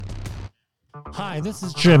Hi, this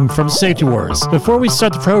is Jim from Safety Wars. Before we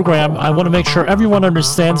start the program, I want to make sure everyone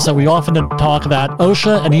understands that we often talk about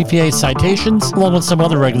OSHA and EPA citations, along with some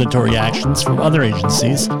other regulatory actions from other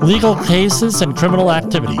agencies, legal cases, and criminal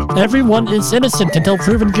activity. Everyone is innocent until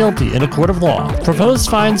proven guilty in a court of law. Proposed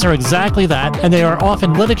fines are exactly that, and they are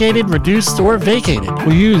often litigated, reduced, or vacated.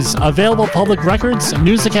 We use available public records,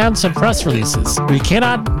 news accounts, and press releases. We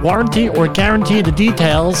cannot warranty or guarantee the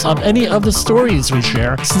details of any of the stories we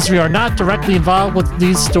share, since we are not directly involved with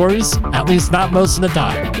these stories, at least not most of the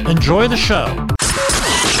time. Enjoy the show.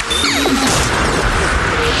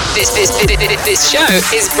 This show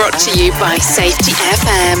is brought to you by Safety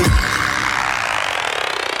FM.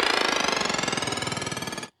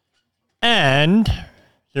 And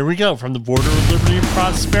here we go, from the border of liberty and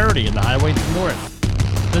prosperity and the highway to the north.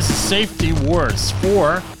 This is Safety Wars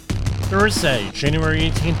for Thursday, January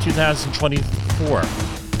 18, 2024.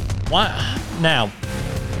 Now,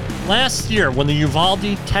 last year, when the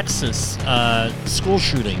Uvalde, Texas school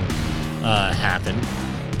shooting happened,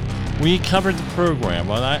 we covered the program.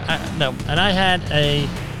 Well, I had a...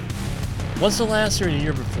 Was it last year or the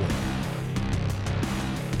year before?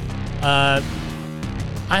 I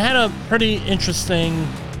had a pretty interesting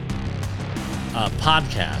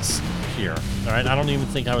podcast here. All right, I don't even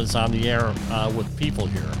think I was on the air with people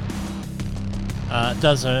here.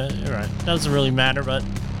 Doesn't really matter, but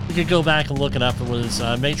you could go back and look it up. It was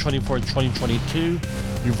May 24th, 2022,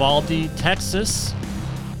 Uvalde, Texas,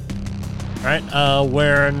 right?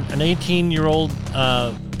 Where an 18-year-old,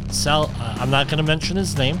 I'm not going to mention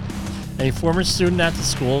his name, a former student at the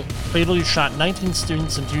school, fatally shot 19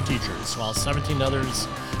 students and 2 teachers, while 17 others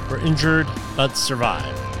were injured but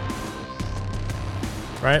survived.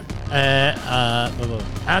 Right?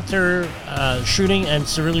 After shooting and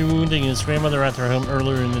severely wounding his grandmother at their home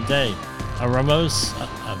earlier in the day, Ramos,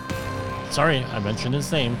 I mentioned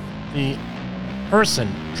his name, the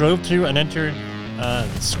person drove to and entered the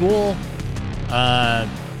school.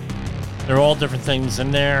 There are all different things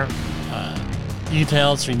in there.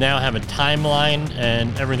 Details. We now have a timeline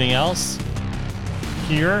and everything else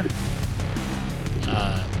here.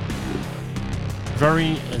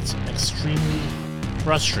 It's extremely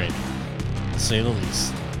frustrating, to say the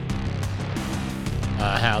least,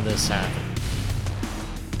 how this happened.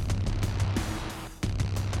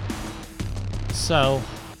 So,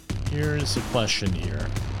 here's a question here.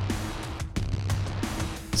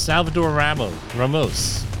 Salvador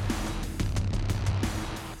Ramos.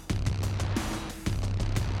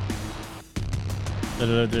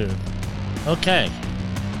 Okay.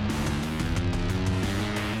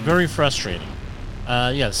 Very frustrating.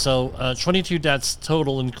 22 deaths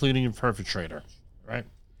total, including the perpetrator, right?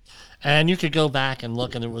 And you could go back and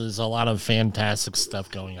look, and there was a lot of fantastic stuff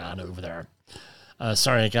going on over there.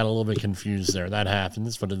 Sorry, I got a little bit confused there. That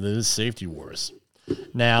happens, but it is Safety Wars.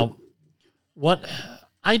 Now, what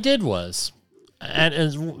I did was, and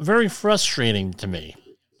it's very frustrating to me,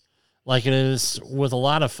 like it is with a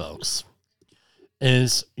lot of folks,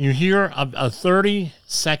 is you hear a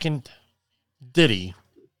 30-second ditty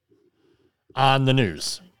on the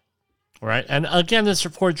news, right? And again, this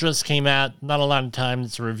report just came out, not a lot of time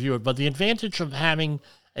to review it, but the advantage of having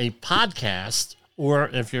a podcast, or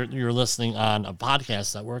if you're listening on a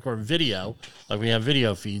podcast network or video, like we have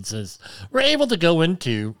video feeds, is we're able to go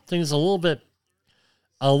into things a little bit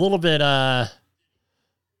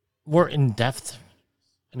more in depth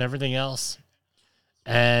and everything else.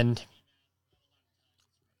 And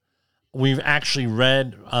we've actually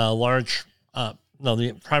read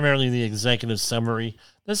primarily the executive summary.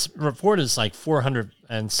 This report is like 400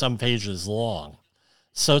 and some pages long.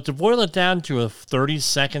 So to boil it down to a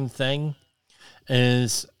 30-second thing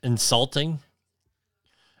is insulting.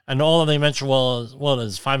 And all they mention, it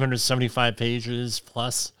is 575 pages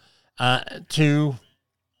plus. To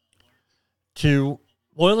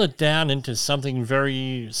boil it down into something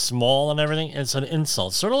very small and everything, it's an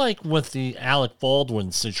insult. Sort of like with the Alec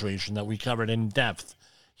Baldwin situation that we covered in depth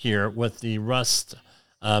here with the Rust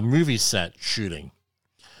movie set shooting.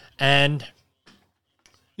 And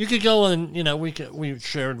you could go and, we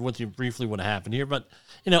shared with you briefly what happened here, but,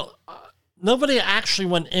 nobody actually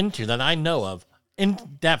went into, that I know of, in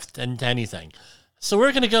depth into anything. So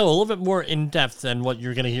we're going to go a little bit more in depth than what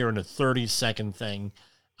you're going to hear in a 30-second thing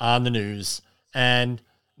on the news. And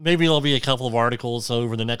maybe there'll be a couple of articles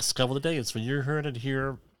over the next couple of days, but you heard it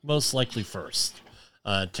here most likely first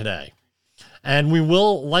today. And we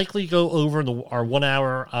will likely go over our 1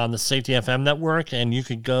 hour on the Safety FM network, and you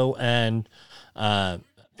could go and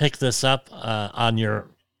pick this up on the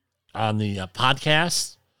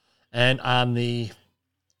podcast and on the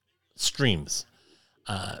streams.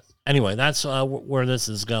 anyway, that's where this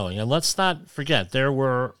is going. And let's not forget, there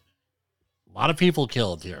were a lot of people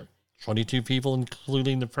killed here, 22 people,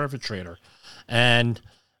 including the perpetrator. And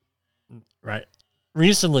right,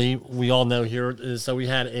 recently, we all know here is that we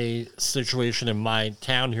had a situation in my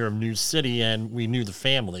town here of New City, and we knew the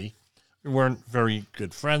family. We weren't very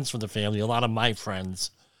good friends with the family. A lot of my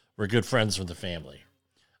friends were good friends with the family.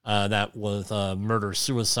 That was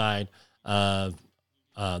murder-suicide, the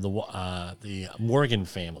Morgan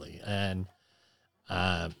family. And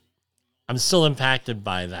I'm still impacted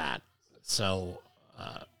by that. So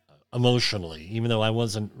emotionally, even though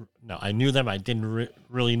I knew them, I didn't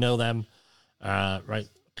really know them, right?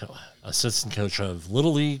 Assistant coach of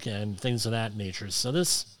Little League and things of that nature. So to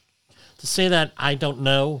say that I don't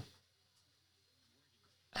know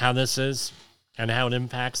how this is and how it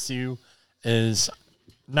impacts you is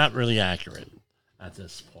not really accurate at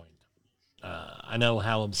this point. I know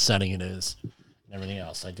how upsetting it is and everything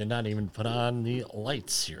else. I did not even put on the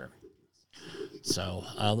lights here. So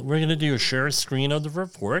we're going to do a share screen of the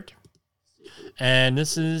report. And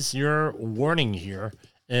this is your warning here.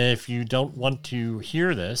 If you don't want to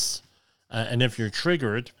hear this, and if you're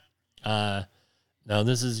triggered, now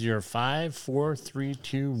this is your 5, 4, 3,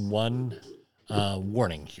 2, 1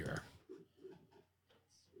 warning here.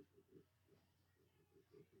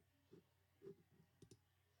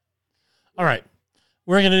 All right.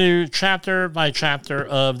 We're going to do chapter by chapter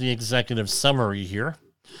of the executive summary here.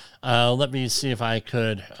 Let me see if I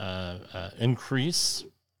could increase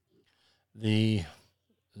the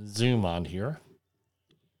zoom on here.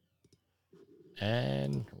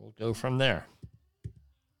 And we'll go from there.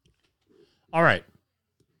 All right.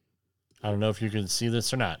 I don't know if you can see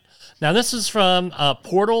this or not. Now, this is from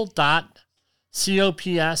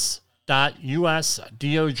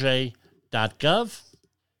portal.cops.usdoj.gov.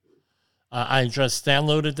 I just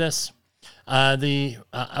downloaded this.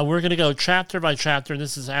 We're going to go chapter by chapter.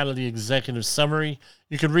 This is out of the executive summary.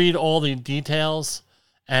 You can read all the details.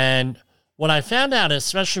 And what I found out,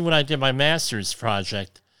 especially when I did my master's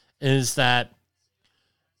project, is that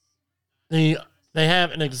they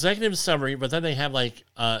have an executive summary, but then they have like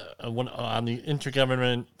one on the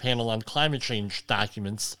Intergovernmental Panel on Climate Change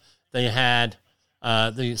documents. They had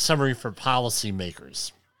the summary for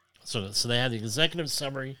policymakers. So they had the executive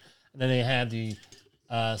summary, and then they had the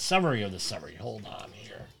summary of the summary. Hold on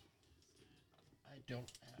here. I don't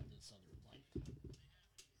have this other light.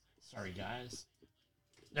 Sorry, guys.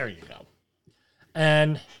 There you go.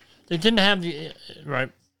 And they didn't have the right.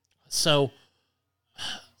 So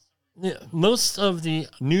most of the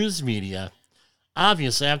news media,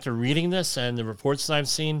 obviously, after reading this and the reports that I've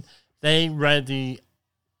seen, they read the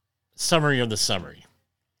summary of the summary.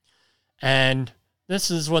 And this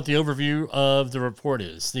is what the overview of the report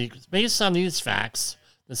is. Based on these facts,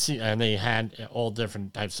 and they had all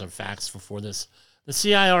different types of facts before this, the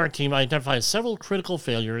CIR team identified several critical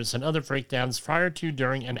failures and other breakdowns prior to,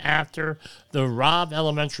 during, and after the Robb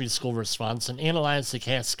Elementary School response and analyzed the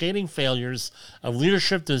cascading failures of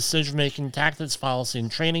leadership, decision-making, tactics, policy,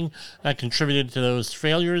 and training that contributed to those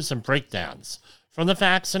failures and breakdowns. From the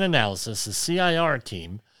facts and analysis, the CIR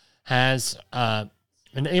team has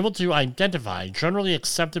been able to identify generally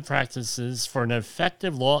accepted practices for an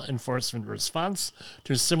effective law enforcement response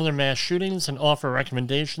to similar mass shootings and offer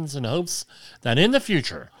recommendations in hopes that in the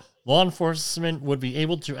future, law enforcement would be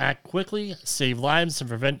able to act quickly, save lives, and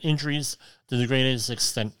prevent injuries to the greatest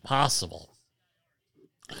extent possible.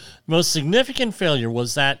 The most significant failure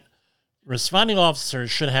was that responding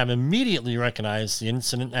officers should have immediately recognized the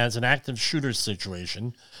incident as an active shooter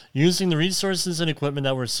situation, using the resources and equipment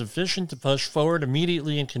that were sufficient to push forward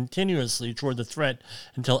immediately and continuously toward the threat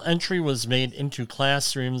until entry was made into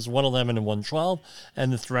classrooms 111 and 112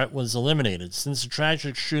 and the threat was eliminated. Since the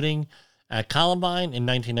tragic shooting at Columbine in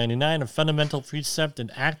 1999, a fundamental precept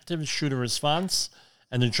in active shooter response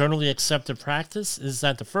and the generally accepted practice is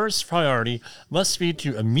that the first priority must be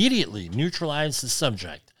to immediately neutralize the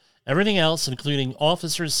subject. Everything else, including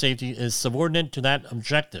officers' safety, is subordinate to that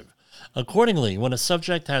objective. Accordingly, when a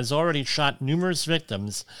subject has already shot numerous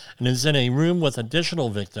victims and is in a room with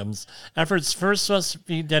additional victims, efforts first must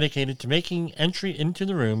be dedicated to making entry into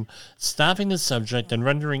the room, stopping the subject, and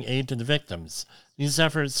rendering aid to the victims. These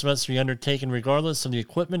efforts must be undertaken regardless of the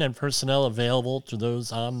equipment and personnel available to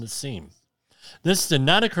those on the scene. This did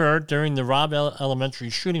not occur during the Robb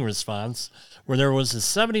Elementary shooting response, where there was a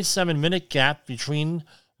 77-minute gap between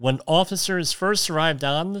when officers first arrived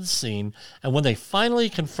on the scene and when they finally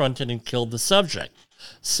confronted and killed the subject.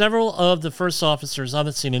 Several of the first officers on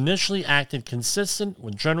the scene initially acted consistent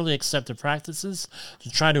with generally accepted practices to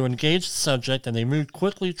try to engage the subject, and they moved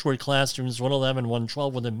quickly toward classrooms 111 and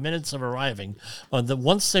 112 within minutes of arriving, but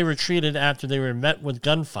once they retreated after they were met with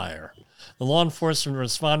gunfire. The law enforcement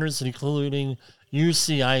responders, including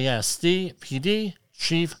UCISD PD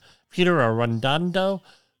Chief Peter Arredondo,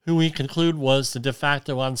 who we conclude was the de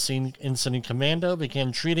facto on-scene incident commando,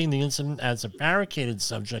 began treating the incident as a barricaded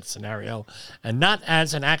subject scenario and not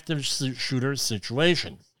as an active shooter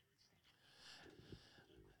situation.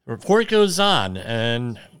 The report goes on,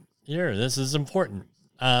 and here, this is important.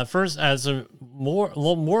 First, as more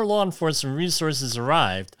law enforcement resources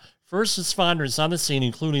arrived, first responders on the scene,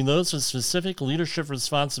 including those with specific leadership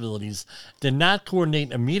responsibilities, did not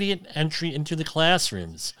coordinate immediate entry into the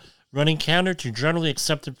classrooms, running counter to generally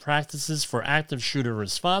accepted practices for active shooter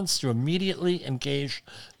response to immediately engage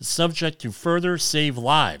the subject to further save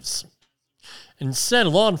lives. Instead,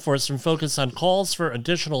 law enforcement focused on calls for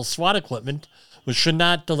additional SWAT equipment, which should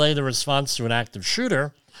not delay the response to an active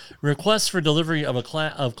shooter, requests for delivery of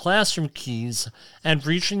classroom keys and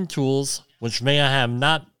breaching tools, which may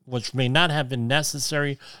not have been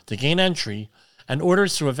necessary to gain entry, and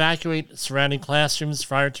orders to evacuate surrounding classrooms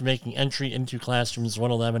prior to making entry into classrooms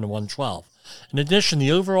 111 and 112. In addition,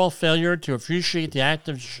 the overall failure to appreciate the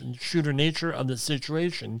active shooter nature of the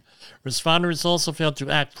situation, responders also failed to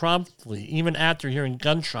act promptly, even after hearing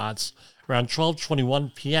gunshots around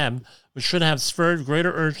 12:21 p.m., which should have spurred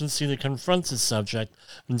greater urgency to confront the subject,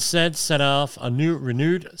 instead set off a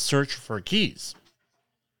renewed search for keys.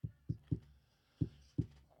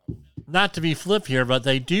 Not to be flip here, but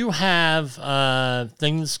they do have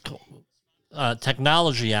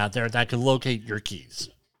technology out there that can locate your keys.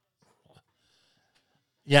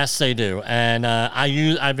 Yes, they do, and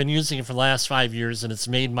I've been using it for the last 5 years, and it's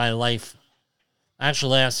made my life,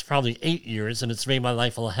 actually last probably 8 years, and it's made my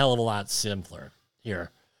life a hell of a lot simpler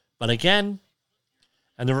here. But again,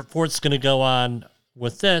 and the report's going to go on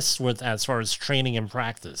with this, as far as training and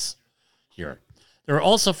practice here. There are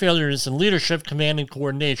also failures in leadership, command, and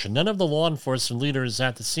coordination. None of the law enforcement leaders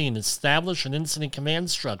at the scene established an incident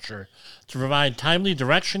command structure to provide timely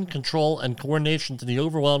direction, control, and coordination to the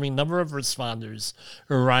overwhelming number of responders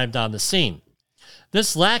who arrived on the scene.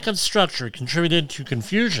 This lack of structure contributed to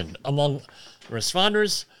confusion among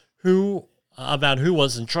responders about who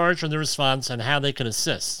was in charge of the response and how they could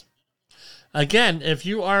assist. Again, if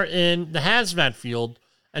you are in the hazmat field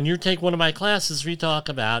and you take one of my classes, we talk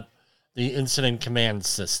about the incident command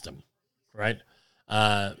system, right?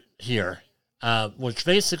 Which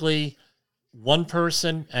basically one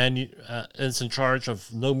person is in charge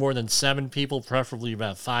of no more than 7 people, preferably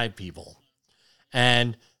about 5 people.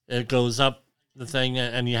 And it goes up the thing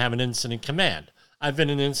and you have an incident command. I've been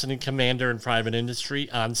an incident commander in private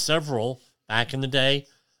industry on several, back in the day,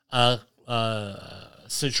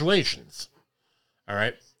 situations. All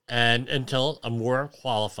right. And until a more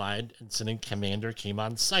qualified incident commander came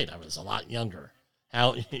on site. I was a lot younger.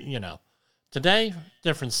 Today,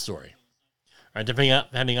 different story. Right,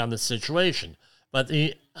 depending on the situation. But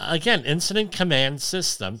again, incident command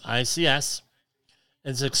system, ICS,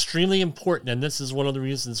 is extremely important, and this is one of the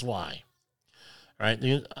reasons why. Right?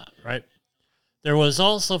 There was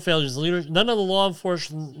also failures. None of the law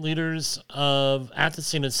enforcement leaders at the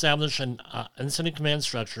scene established an incident command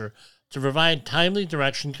structure to provide timely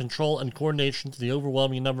direction, control, and coordination to the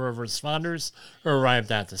overwhelming number of responders who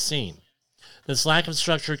arrived at the scene. This lack of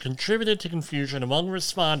structure contributed to confusion among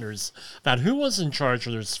responders about who was in charge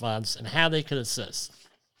of the response and how they could assist.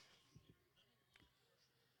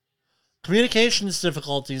 Communications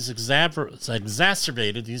difficulties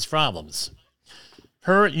exacerbated these problems.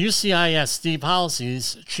 Per UCISD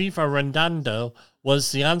policies, Chief Arredondo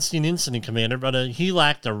was the on-scene incident commander, but he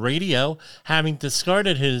lacked a radio, having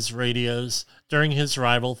discarded his radios during his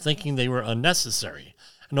arrival, thinking they were unnecessary.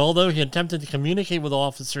 And although he attempted to communicate with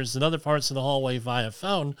officers in other parts of the hallway via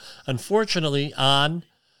phone, unfortunately, on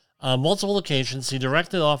multiple occasions, he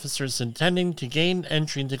directed officers intending to gain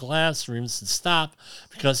entry into classrooms to stop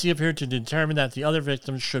because he appeared to determine that the other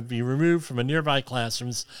victims should be removed from nearby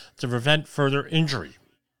classrooms to prevent further injury.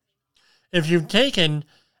 If you've taken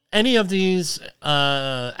any of these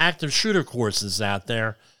active shooter courses out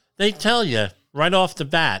there, they tell you right off the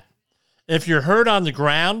bat, if you're hurt on the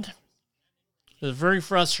ground, it's very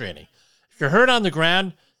frustrating. If you're hurt on the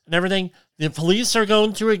ground and everything, the police are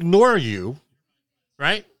going to ignore you,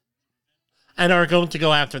 right? And are going to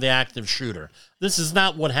go after the active shooter. This is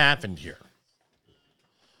not what happened here.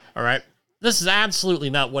 All right? This is absolutely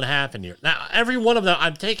not what happened here. Now, every one of them,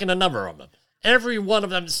 I've taken a number of them. Every one of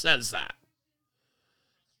them says that.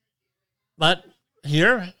 But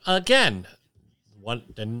here, again,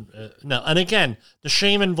 and again, the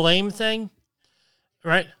shame and blame thing,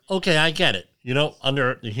 right? Okay, I get it.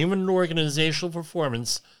 Under the human organizational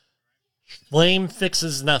performance, blame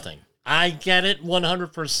fixes nothing. I get it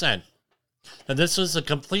 100%. And this was a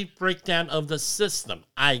complete breakdown of the system.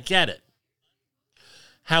 I get it.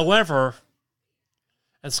 However,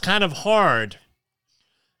 it's kind of hard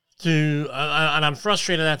to, and I'm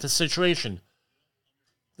frustrated at the situation.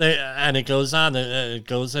 It goes on. It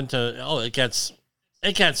goes into. It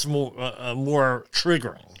gets more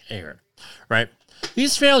triggering here, right?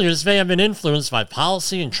 These failures may have been influenced by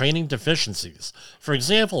policy and training deficiencies. For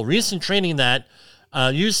example, recent training that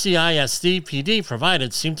UCISD PD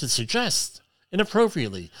provided seemed to suggest,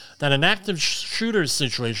 inappropriately, that an active shooter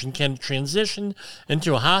situation can transition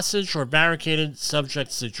into a hostage or barricaded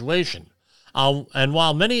subject situation. And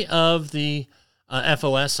while many of the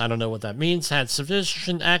FOS, I don't know what that means, had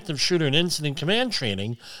sufficient active shooter and incident command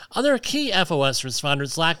training, other key FOS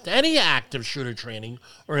responders lacked any active shooter training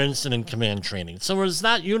or incident command training. So it was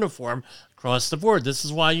not uniform across the board. This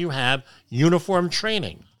is why you have uniform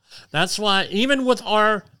training. That's why even with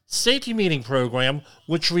our safety meeting program,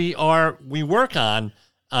 which we work on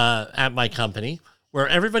at my company, where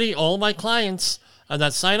all my clients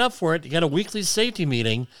that sign up for it get a weekly safety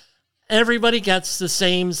meeting, everybody gets the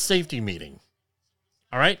same safety meeting.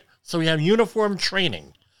 All right? So we have uniform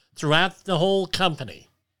training throughout the whole company.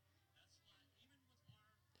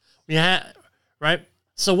 Right?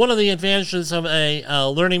 So one of the advantages of a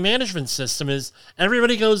learning management system is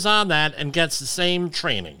everybody goes on that and gets the same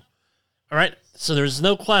training. All right? So there's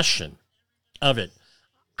no question of it.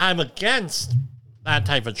 I'm against that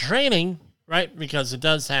type of training, right? Because it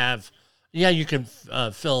does have, you can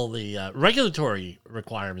fill the regulatory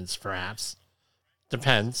requirements, perhaps.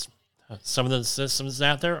 Depends. Some of the systems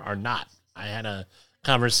out there are not. I had a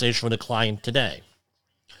conversation with a client today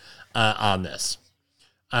on this.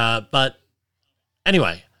 But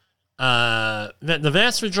anyway, the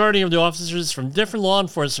vast majority of the officers from different law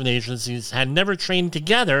enforcement agencies had never trained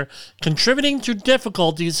together, contributing to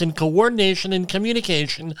difficulties in coordination and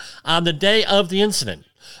communication on the day of the incident.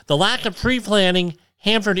 The lack of pre-planning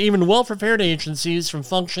hampered even well-prepared agencies from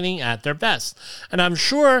functioning at their best. And I'm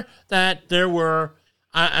sure that there were,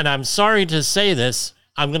 and I'm sorry to say this,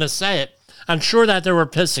 I'm going to say it, I'm sure that there were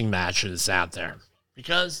pissing matches out there,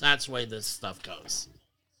 because that's the way this stuff goes.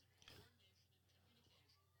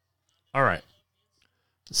 All right.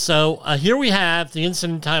 So here we have the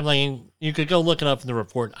incident timeline. You could go look it up in the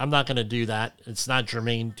report. I'm not going to do that. It's not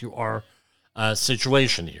germane to our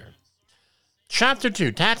situation here. Chapter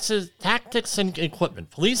 2, Tactics and Equipment.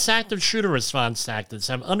 Police active shooter response tactics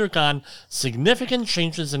have undergone significant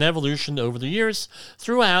changes and evolution over the years.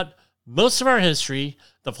 Throughout most of our history,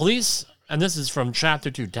 the police, and this is from Chapter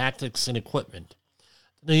 2, Tactics and Equipment.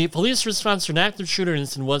 The police response to an active shooter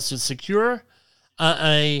incident was to secure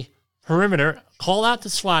a perimeter, call out the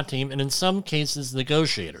SWAT team, and in some cases,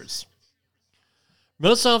 negotiators.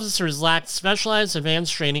 Most officers lacked specialized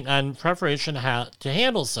advanced training on preparation how to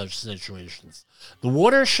handle such situations. The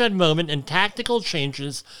watershed moment and tactical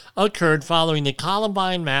changes occurred following the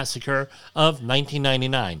Columbine massacre of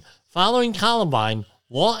 1999. Following Columbine,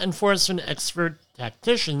 law enforcement expert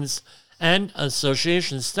tacticians and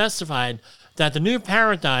associations testified that the new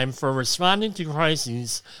paradigm for responding to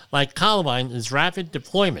crises like Columbine is rapid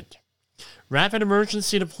deployment. Rapid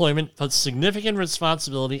emergency deployment puts significant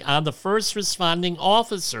responsibility on the first responding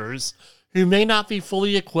officers who may not be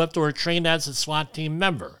fully equipped or trained as a SWAT team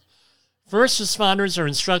member. First responders are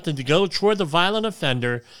instructed to go toward the violent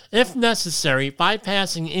offender, if necessary,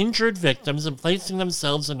 bypassing injured victims and placing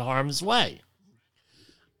themselves in harm's way.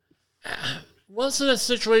 Wasn't a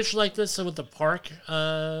situation like this with the park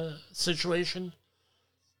situation?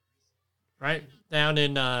 Right? Down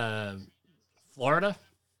in Florida?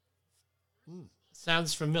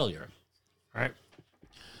 Sounds familiar, right?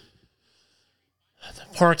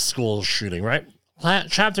 The park school shooting, right?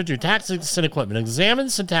 Chapter 2, Tactics and Equipment,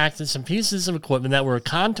 examines the tactics and pieces of equipment that were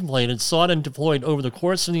contemplated, sought, and deployed over the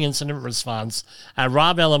course of the incident response at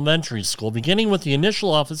Robb Elementary School, beginning with the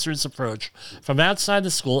initial officer's approach from outside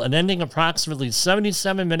the school and ending approximately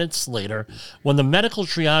 77 minutes later when the medical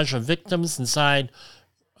triage of victims inside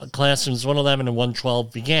classrooms 111 and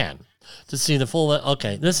 112 began. To see the full,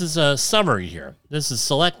 okay, this is a summary here. This is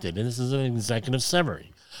selected, and this is an executive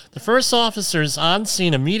summary. The first officers on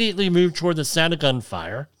scene immediately moved toward the sound of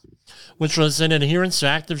gunfire, which was in adherence to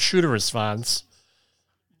active shooter response.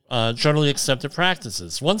 generally accepted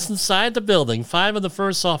practices. Once inside the building, 5 of the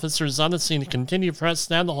first officers on the scene continued to press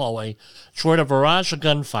down the hallway toward a barrage of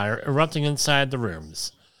gunfire erupting inside the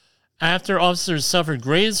rooms. After officers suffered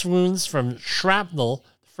grave wounds from shrapnel,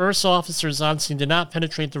 the first officers on scene did not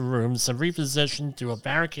penetrate the rooms and repositioned to a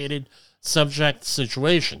barricaded subject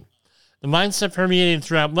situation. The mindset permeated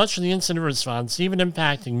throughout much of the incident response, even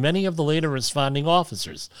impacting many of the later responding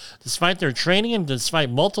officers. Despite their training and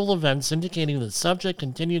despite multiple events indicating the subject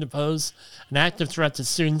continued to pose an active threat to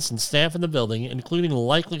students and staff in the building, including the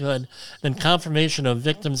likelihood and confirmation of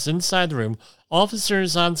victims inside the room,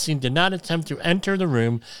 officers on scene did not attempt to enter the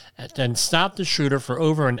room and stop the shooter for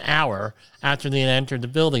over an hour after they had entered the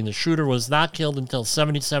building. The shooter was not killed until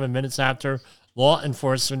 77 minutes after law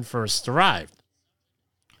enforcement first arrived.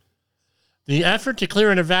 The effort to clear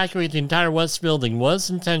and evacuate the entire West Building was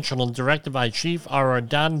intentional and directed by Chief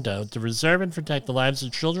Arradondo to preserve and protect the lives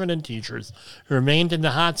of children and teachers who remained in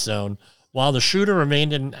the hot zone, while the shooter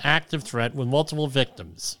remained an active threat with multiple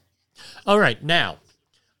victims. All right, now,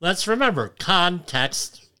 let's remember,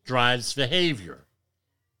 context drives behavior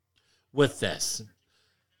with this.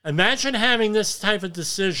 Imagine having this type of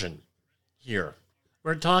decision here.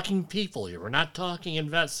 We're talking people here. We're not talking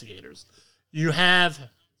investigators. You have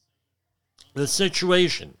the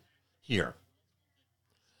situation here.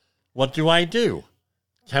 What do?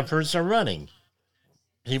 Tempers are running.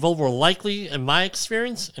 People were likely, in my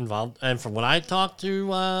experience, involved, and from what I talked to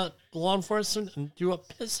law enforcement, do a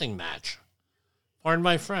pissing match. Pardon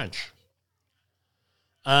my French.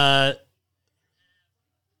 Right?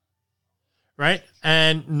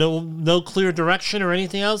 And no clear direction or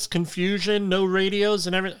anything else. Confusion, no radios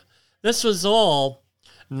and everything. This was all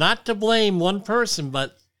not to blame one person,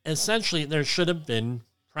 but essentially, there should have been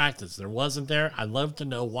practice. There wasn't there. I'd love to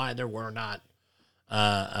know why there were not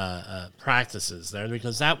practices there,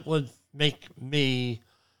 because that would make me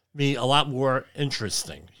a lot more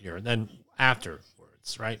interesting here than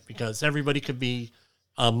afterwards, right? Because everybody could be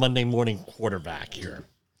a Monday morning quarterback here,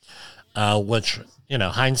 which,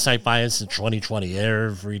 hindsight bias in 2020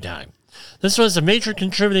 every time. This was a major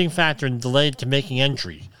contributing factor in delay to making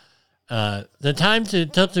entry. The time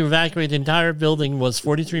it took to evacuate the entire building was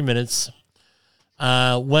 43 minutes.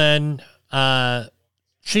 When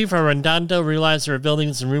Chief Arradondo realized there were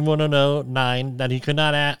buildings in room 109 that he could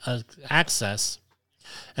not access,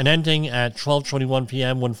 and ending at 12:21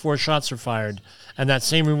 p.m. when 4 shots were fired, and that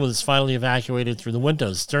same room was finally evacuated through the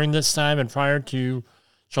windows. During this time and prior to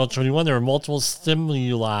 12:21, there were multiple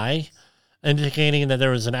stimuli indicating that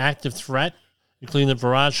there was an active threat, including the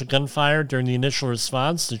barrage of gunfire during the initial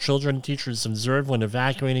response. The children and teachers observed when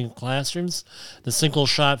evacuating classrooms. The single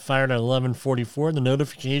shot fired at 11:44. The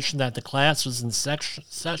notification that the class was in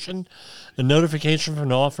session. The notification from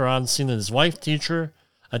an officer on scene that his wife,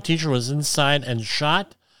 a teacher was inside and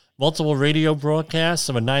shot. Multiple radio broadcasts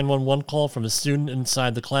of a 911 call from a student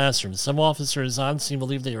inside the classroom. Some officers on scene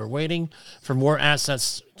believed they were waiting for more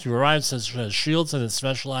assets to arrive, such as shields and a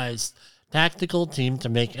specialized tactical team to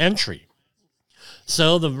make entry.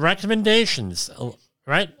 So the recommendations,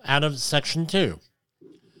 right, out of Section 2.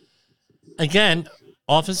 Again,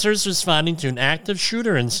 officers responding to an active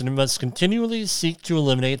shooter incident must continually seek to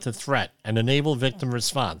eliminate the threat and enable victim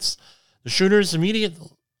response. The shooter's immediate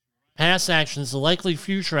past actions and likely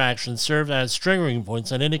future actions serve as triggering points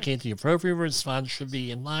that indicate the appropriate response should be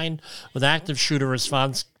in line with active shooter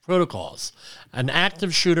response protocols. An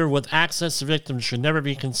active shooter with access to victims should never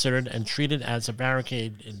be considered and treated as a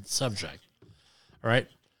barricaded subject. All right.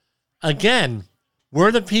 Again,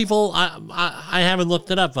 we're the people, I haven't looked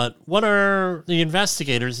it up, but what are the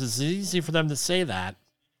investigators? It's easy for them to say that.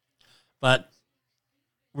 But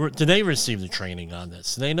did they receive the training on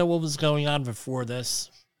this? Do they know what was going on before this?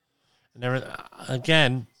 And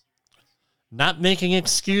again, not making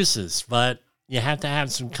excuses, but you have to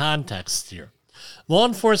have some context here. Law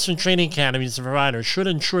enforcement training academies and providers should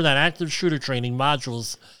ensure that active shooter training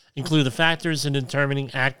modules include the factors in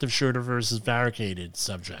determining active shooter versus barricaded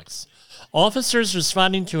subjects. Officers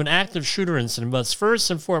responding to an active shooter incident must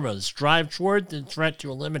first and foremost drive toward the threat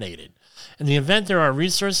to eliminate it. In the event there are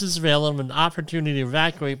resources available and an opportunity to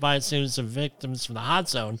evacuate bystanders and victims from the hot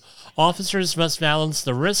zone, officers must balance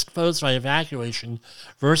the risk posed by evacuation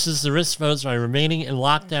versus the risk posed by remaining in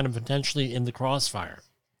lockdown and potentially in the crossfire.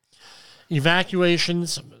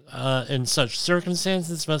 Evacuations in such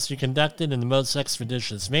circumstances must be conducted in the most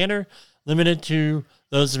expeditious manner, limited to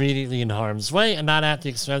those immediately in harm's way, and not at the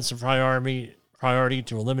expense of priority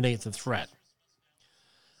to eliminate the threat.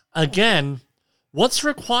 Again, what's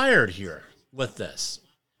required here with this?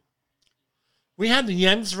 We have the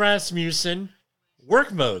Jens Rasmussen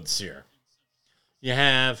work modes here. You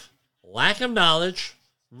have lack of knowledge,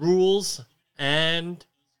 rules and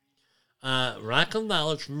lack of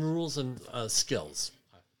knowledge, rules, and skills.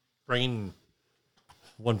 Brain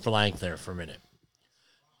went blank there for a minute.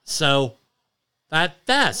 So, at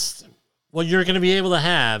best, what you're going to be able to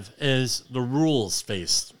have is the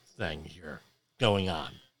rules-based thing here going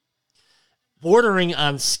on. Bordering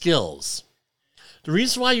on skills. The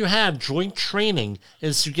reason why you have joint training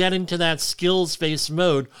is to get into that skills-based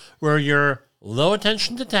mode where you're low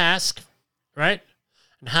attention to task, right?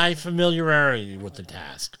 And high familiarity with the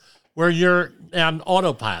task. Where you're on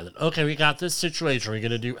autopilot. Okay, we got this situation. We're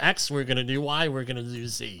going to do X, we're going to do Y, we're going to do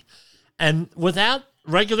Z. And without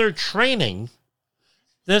regular training,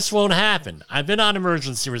 this won't happen. I've been on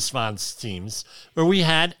emergency response teams where we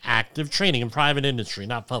had active training in private industry,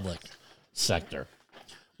 not public sector,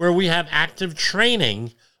 where we have active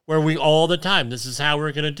training where we all the time, this is how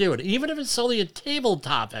we're going to do it. Even if it's only a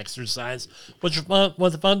tabletop exercise, with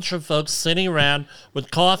a bunch of folks sitting around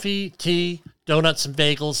with coffee, tea, donuts, and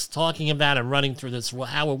bagels, talking about and running through this. Well,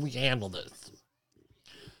 how will we handle this?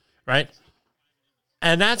 Right?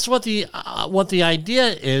 And that's what the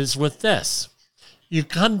idea is with this. You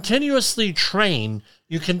continuously train,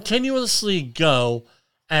 you continuously go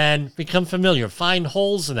and become familiar, find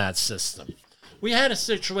holes in that system. We had a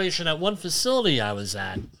situation at one facility I was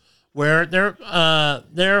at where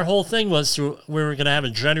their whole thing was we were going to have a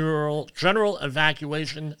general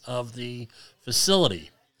evacuation of the facility.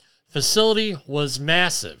 Facility was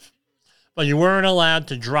massive, but you weren't allowed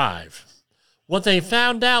to drive. What they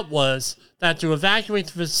found out was that to evacuate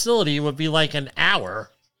the facility would be like an hour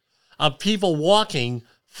of people walking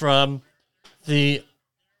from the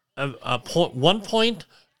one point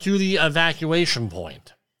to the evacuation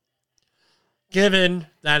point. Given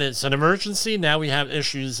that it's an emergency, now we have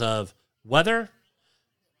issues of weather,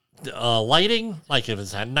 lighting, like if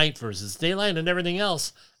it's at night versus daylight and everything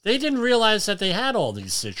else. They didn't realize that they had all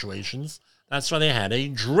these situations. That's why they had a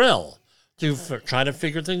drill to try to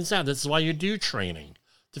figure things out. This is why you do training,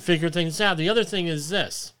 to figure things out. The other thing is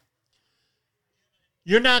this.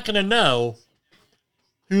 You're not going to know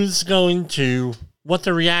what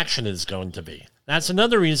the reaction is going to be. That's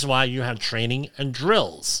another reason why you have training and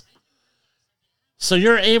drills. So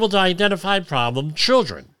you're able to identify problem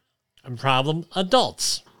children and problem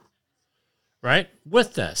adults, right?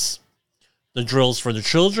 With this. The drills for the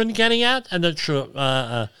children getting out and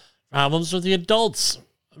the problems with the adults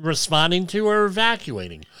responding to or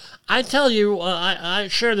evacuating. I tell you, I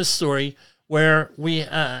share this story where we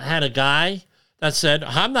had a guy that said,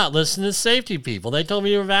 I'm not listening to safety people. They told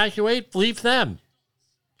me to evacuate, bleep them.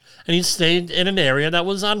 And he stayed in an area that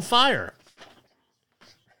was on fire.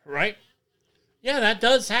 Right? Yeah, that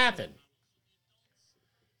does happen.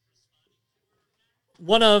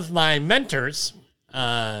 One of my mentors,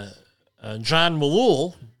 John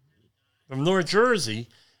Malul from North Jersey,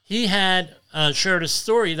 he had shared a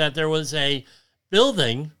story that there was a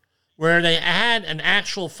building where they had an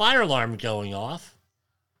actual fire alarm going off.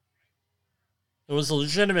 It was a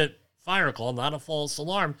legitimate fire call, not a false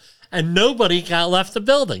alarm, and nobody left the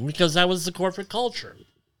building because that was the corporate culture.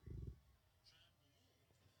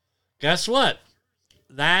 Guess what?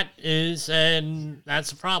 That's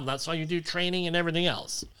a problem. That's why you do training and everything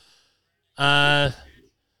else.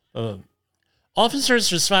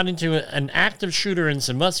 Officers responding to an active shooter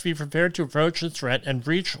incident must be prepared to approach the threat and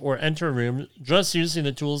breach or enter a room just using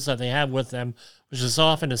the tools that they have with them, which is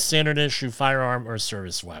often a standard issue firearm or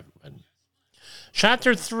service weapon.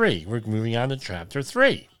 Chapter 3. We're moving on to Chapter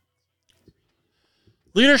 3.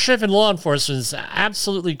 Leadership in law enforcement is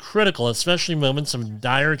absolutely critical, especially in moments of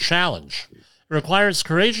dire challenge. It requires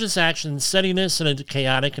courageous action and steadiness in a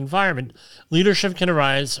chaotic environment. Leadership can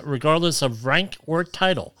arise regardless of rank or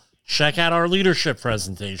title. Check out our leadership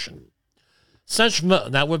presentation.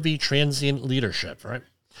 That would be transient leadership, right?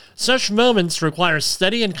 Such moments require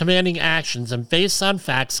steady and commanding actions, and based on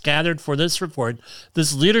facts gathered for this report,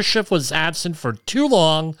 this leadership was absent for too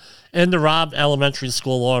long in the Robb Elementary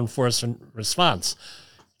School law enforcement response.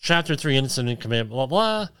 Chapter 3, Incident Command, blah,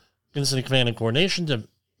 blah. Incident Command and Coordination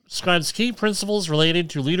describes key principles related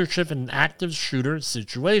to leadership in an active shooter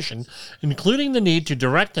situation, including the need to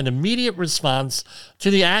direct an immediate response to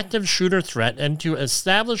the active shooter threat and to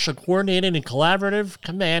establish a coordinated and collaborative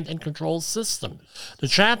command and control system. The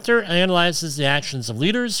chapter analyzes the actions of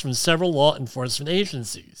leaders from several law enforcement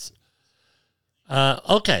agencies.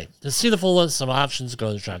 To see the full list of options,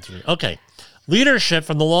 go to chapter 3. Okay. Leadership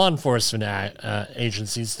from the law enforcement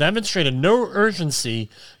agencies demonstrated no urgency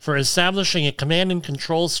for establishing a command and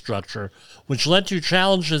control structure, which led to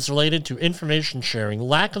challenges related to information sharing,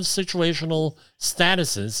 lack of situational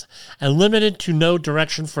statuses, and limited to no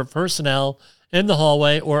direction for personnel in the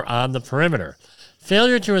hallway or on the perimeter.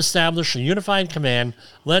 Failure to establish a unified command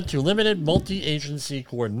led to limited multi-agency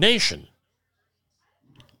coordination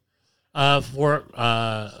for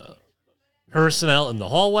personnel in the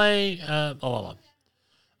hallway. Blah, blah, blah.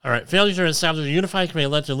 All right. Failure to establish a unified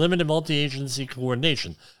command led to limited multi-agency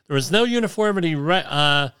coordination. There was no uniformity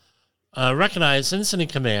recognized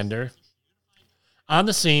incident commander on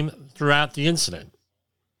the scene throughout the incident.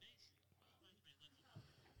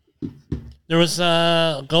 There was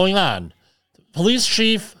going on. Police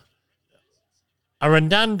Chief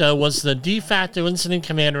Arredondo was the de facto incident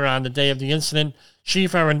commander on the day of the incident.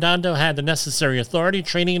 Chief Arredondo had the necessary authority,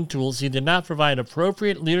 training, and tools. He did not provide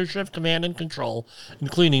appropriate leadership, command, and control,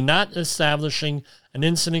 including not establishing an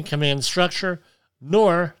incident command structure,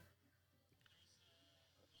 nor...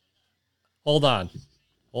 Hold on.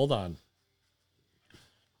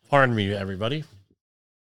 Pardon me, everybody.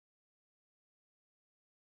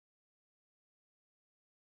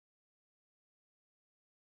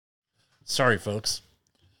 Sorry, folks.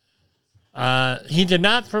 He did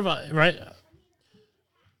not provide, right?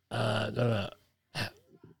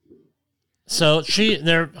 So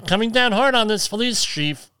they're coming down hard on this police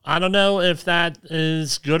chief. I don't know if that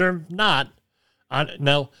is good or not.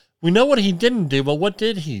 No, we know what he didn't do, but what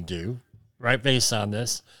did he do, right, based on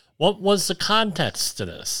this? What was the context to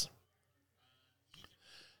this?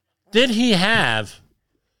 Did he have,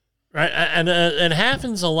 right, and it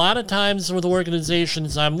happens a lot of times with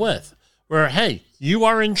organizations I'm with, where, hey, you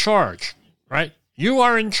are in charge, right? You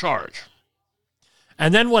are in charge.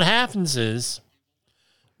 And then what happens is,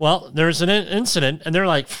 well, there's an incident, and they're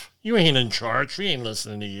like, you ain't in charge. We ain't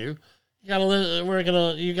listening to you.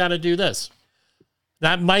 You gotta do this.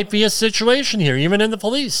 That might be a situation here, even in the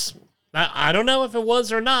police. I don't know if it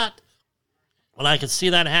was or not, but I could see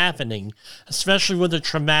that happening, especially with a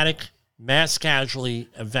traumatic mass casualty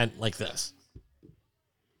event like this.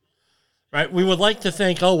 Right? We would like to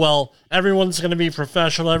think, oh, well, everyone's going to be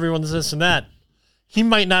professional, everyone's this and that. He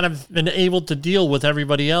might not have been able to deal with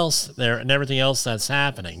everybody else there and everything else that's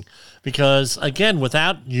happening. Because, again,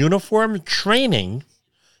 without uniform training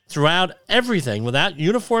throughout everything, without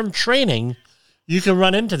uniform training, you can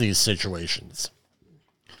run into these situations.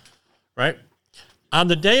 Right? On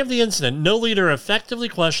the day of the incident, no leader effectively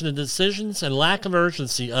questioned the decisions and lack of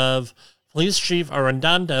urgency of Police Chief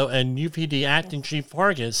Arredondo and UPD Acting Chief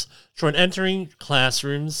Vargas toward entering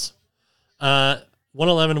classrooms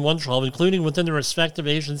 111 and 112, including within the respective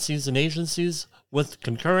agencies and agencies with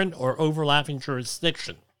concurrent or overlapping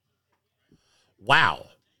jurisdiction. Wow.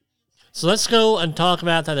 So let's go and talk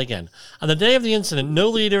about that again. On the day of the incident, no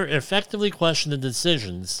leader effectively questioned the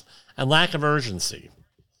decisions and lack of urgency.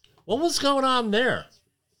 What was going on there?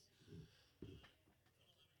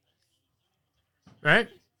 Right?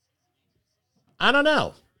 I don't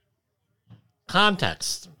know.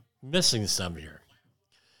 Context. Missing some here.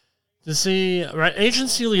 To see, right,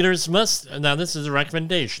 agency leaders must, now this is the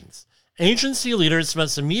recommendations. Agency leaders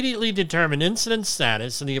must immediately determine incident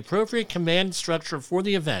status and the appropriate command structure for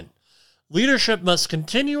the event. Leadership must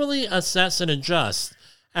continually assess and adjust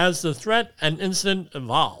as the threat and incident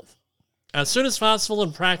evolve. As soon as possible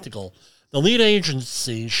and practical, the lead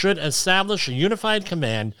agency should establish a unified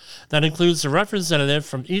command that includes a representative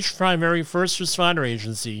from each primary first responder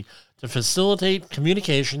agency to facilitate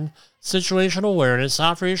communication, situational awareness,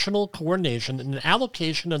 operational coordination, and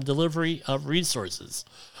allocation and delivery of resources.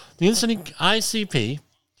 The incident ICP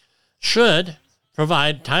should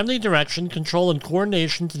provide timely direction, control, and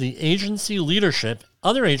coordination to the agency leadership,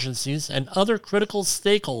 other agencies, and other critical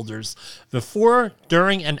stakeholders before,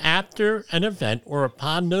 during, and after an event or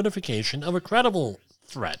upon notification of a credible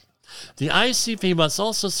threat. The ICP must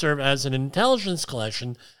also serve as an intelligence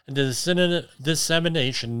collection and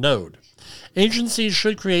dissemination node. Agencies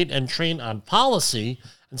should create and train on policy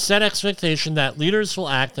and set expectation that leaders will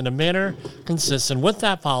act in a manner consistent with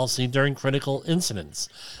that policy during critical incidents.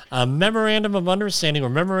 A memorandum of understanding or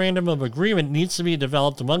memorandum of agreement needs to be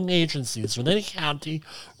developed among agencies within a county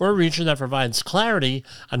or region that provides clarity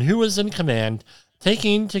on who is in command,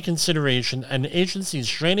 taking into consideration an agency's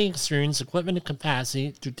training, experience, equipment, and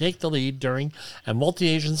capacity to take the lead during a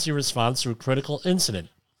multi-agency response to a critical incident.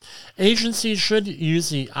 Agencies should use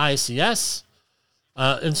the ICS,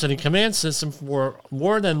 Incident Command System, for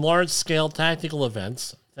more than large-scale tactical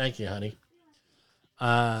events. Thank you, honey.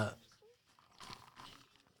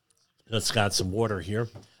 Let's got some water here.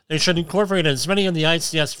 They should incorporate as many of the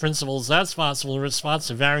ICS principles as possible in response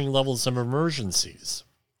to varying levels of emergencies.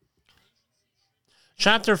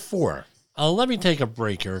 Chapter 4. Let me take a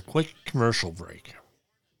break here, a quick commercial break.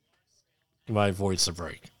 Give my voice a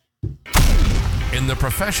break. In the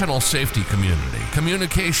professional safety community,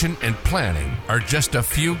 communication and planning are just a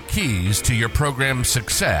few keys to your program's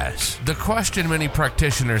success. The question many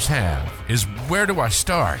practitioners have is, where do I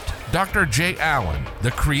start? Dr. Jay Allen,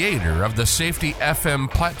 the creator of the Safety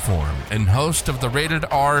FM platform and host of the Rated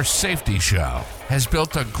R Safety Show, has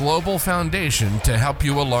built a global foundation to help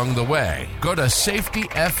you along the way. Go to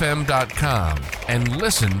safetyfm.com and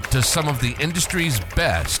listen to some of the industry's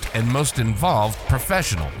best and most involved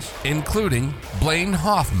professionals, including Blaine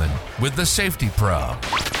Hoffman with the Safety Pro,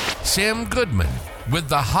 Sam Goodman with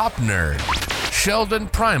the Hop Nerd, Sheldon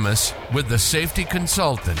Primus with the Safety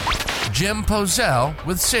Consultant, Jim Pozell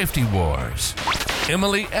with Safety Wars,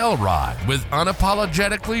 Emily Elrod with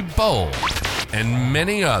Unapologetically Bold, and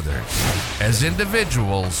many others. As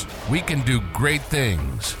individuals, we can do great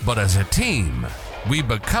things, but as a team, we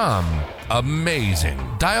become amazing.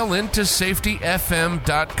 Dial into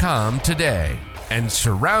safetyfm.com today and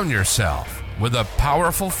surround yourself with a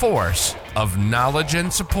powerful force of knowledge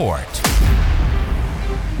and support.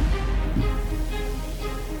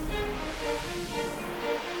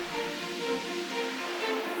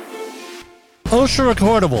 OSHA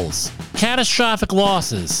recordables, catastrophic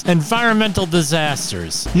losses, environmental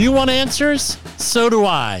disasters. You want answers? So do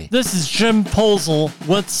I. This is Jim Pozell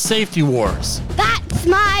with Safety Wars. That's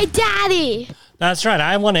my daddy. That's right,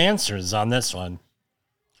 I want answers on this one.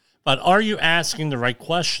 But are you asking the right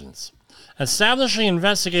questions? Establishing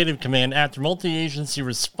investigative command after multi-agency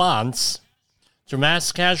response to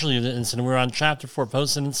mass casualty incident, we're on Chapter 4,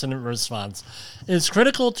 Post-Incident Response, is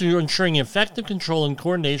critical to ensuring effective control and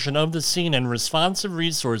coordination of the scene and responsive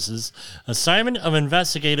resources, assignment of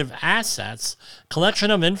investigative assets,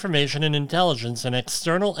 collection of information and intelligence, and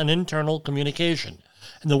external and internal communication.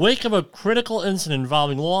 In the wake of a critical incident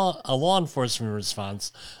involving a law enforcement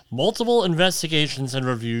response, multiple investigations and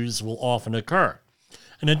reviews will often occur.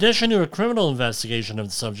 In addition to a criminal investigation of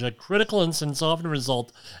the subject, critical incidents often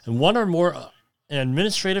result in one or more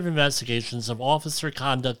administrative investigations of officer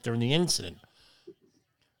conduct during the incident.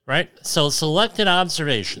 Right? So, selected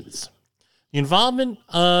observations. The involvement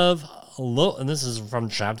of, and this is from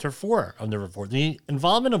Chapter 4 of the report, the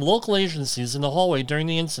involvement of local agencies in the hallway during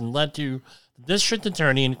the incident led to the district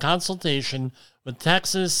attorney in consultation with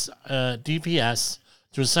Texas DPS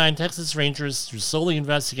to assign Texas Rangers to solely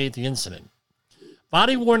investigate the incident.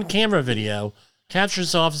 Body-worn camera video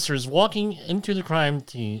captures officers walking into the crime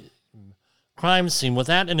scene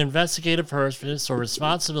without an investigative purpose or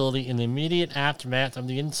responsibility in the immediate aftermath of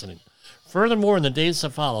the incident. Furthermore, in the days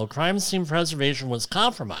that followed, crime scene preservation was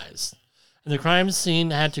compromised, and the crime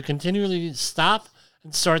scene had to continually stop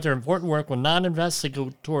and start their important work when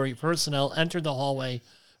non-investigatory personnel entered the hallway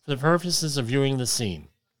for the purposes of viewing the scene.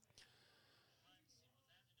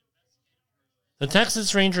 The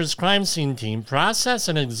Texas Rangers crime scene team processed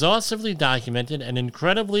and exhaustively documented an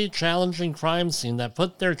incredibly challenging crime scene that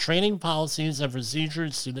put their training policies and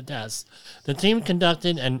procedures to the test. The team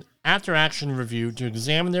conducted an after-action review to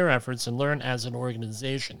examine their efforts and learn as an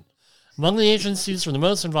organization. Among the agencies for the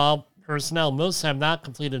most involved personnel, most have not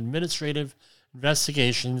completed administrative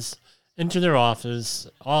investigations into their officers'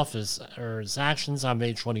 actions on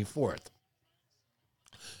May 24th.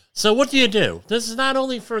 So what do? This is not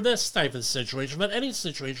only for this type of situation, but any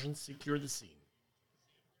situation, secure the scene.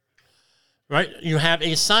 Right? You have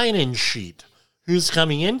a sign-in sheet who's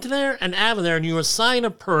coming into there and out of there, and you assign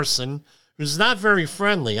a person who's not very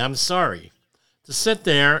friendly, I'm sorry, to sit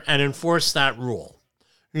there and enforce that rule.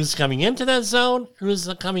 Who's coming into that zone?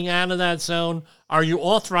 Who's coming out of that zone? Are you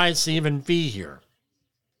authorized to even be here?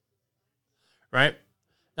 Right?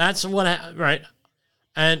 That's what, right?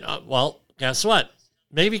 And, well, guess what?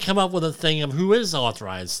 Maybe come up with a thing of who is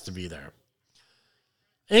authorized to be there.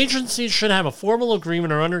 Agencies should have a formal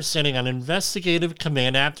agreement or understanding on investigative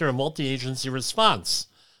command after a multi-agency response.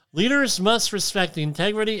 Leaders must respect the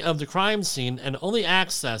integrity of the crime scene and only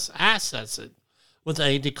access it with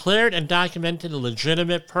a declared and documented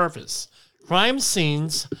legitimate purpose. Crime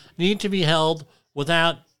scenes need to be held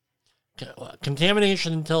without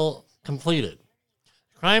contamination until completed.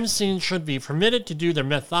 Crime scenes should be permitted to do their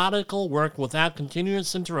methodical work without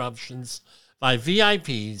continuous interruptions by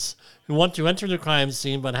VIPs who want to enter the crime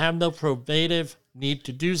scene but have no probative need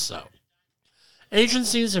to do so.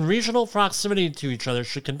 Agencies in regional proximity to each other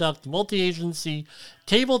should conduct multi-agency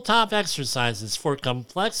tabletop exercises for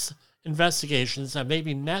complex investigations that may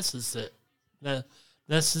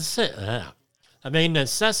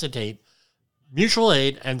necessitate mutual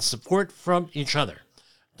aid and support from each other.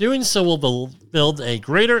 Doing so will build a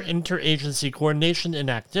greater interagency coordination in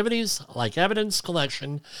activities like evidence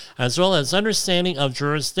collection, as well as understanding of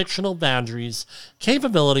jurisdictional boundaries,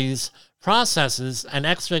 capabilities, processes, and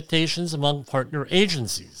expectations among partner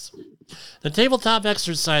agencies. The tabletop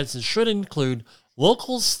exercises should include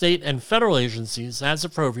local, state, and federal agencies as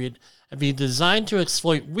appropriate and be designed to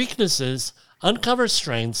exploit weaknesses, uncover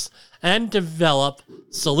strengths, and develop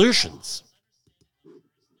solutions.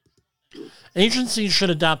 Agencies should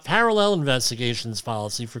adopt parallel investigations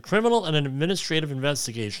policy for criminal and administrative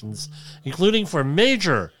investigations, including for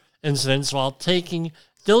major incidents, while taking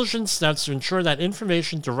diligent steps to ensure that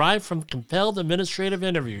information derived from compelled administrative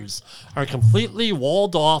interviews are completely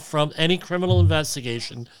walled off from any criminal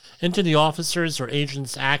investigation into the officers' or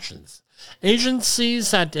agents' actions.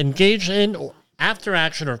 Agencies that engage in or after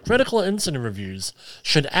action or critical incident reviews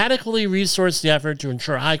should adequately resource the effort to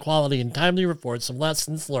ensure high quality and timely reports of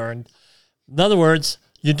lessons learned. In other words,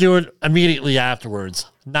 you do it immediately afterwards,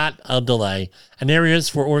 not a delay, and areas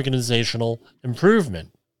for organizational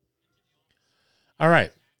improvement. All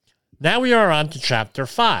right, now we are on to Chapter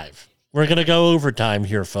 5. We're going to go overtime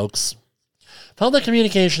here, folks. Public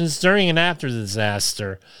communications during and after the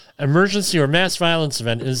disaster, emergency, or mass violence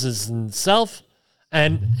event is in itself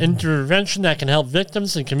an intervention that can help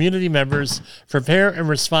victims and community members prepare and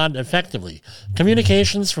respond effectively.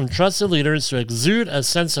 Communications from trusted leaders who exude a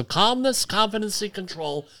sense of calmness, competency,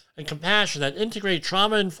 control, and compassion that integrate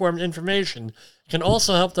trauma-informed information can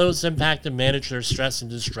also help those impacted manage their stress and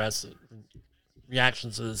distress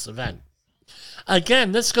reactions to this event.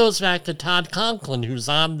 Again, this goes back to Todd Conklin, who's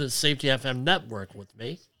on the Safety FM network with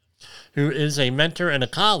me, who is a mentor and a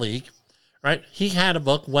colleague, right? He had a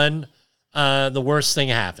book, When the Worst Thing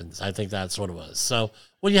Happens. I think that's what it was. So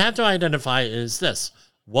what you have to identify is this.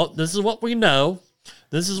 This is what we know.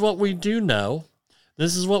 This is what we do know.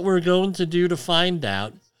 This is what we're going to do to find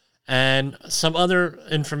out, and some other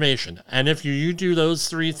information. And if you do those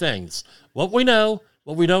three things, what we know,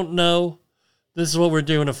 what we don't know, this is what we're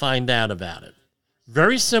doing to find out about it.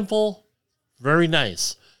 Very simple, very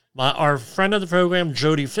nice. Our friend of the program,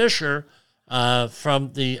 Jody Fisher,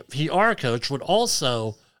 from the PR Coach, would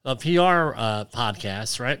also, a PR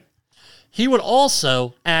podcast, right? He would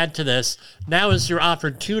also add to this. Now is your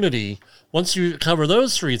opportunity. Once you cover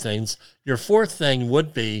those three things, your fourth thing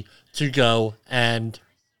would be to go and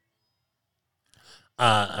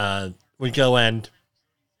talk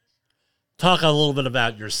a little bit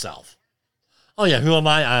about yourself. Oh yeah, who am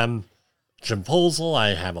I? I'm Jim Posel.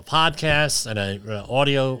 I have a podcast and an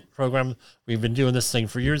audio program. We've been doing this thing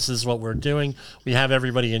for years. This is what we're doing. We have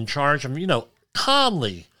everybody in charge.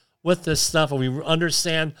 Calmly with this stuff, and we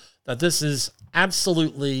understand that this is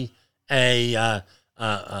absolutely a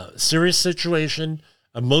serious situation,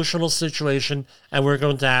 emotional situation, and we're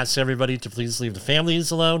going to ask everybody to please leave the families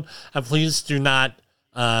alone, and please do not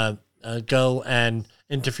go and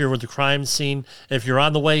interfere with the crime scene. If you're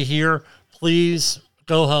on the way here, please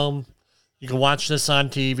go home. You can watch this on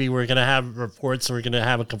TV. We're going to have reports, and we're going to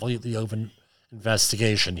have a completely open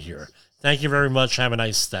investigation here. Thank you very much. Have a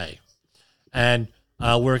nice day. And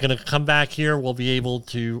we're going to come back here. We'll be able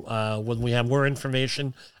to, when we have more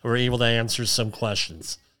information, we're able to answer some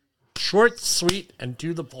questions. Short, sweet, and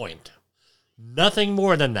to the point. Nothing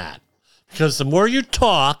more than that. Because the more you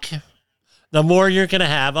talk, the more you're going to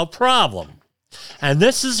have a problem. And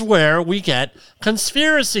this is where we get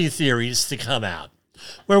conspiracy theories to come out.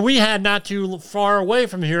 Where we had not too far away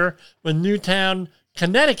from here, in Newtown,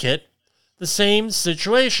 Connecticut, the same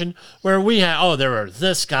situation where we had, there was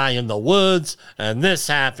this guy in the woods, and this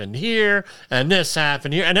happened here, and this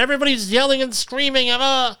happened here, and everybody's yelling and screaming,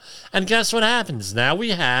 and guess what happens? Now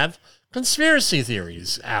we have conspiracy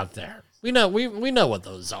theories out there. We know what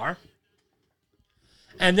those are.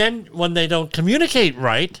 And then when they don't communicate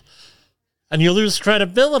right, and you lose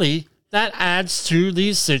credibility, that adds to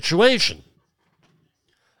the situation.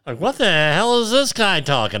 Like, what the hell is this guy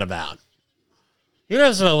talking about? He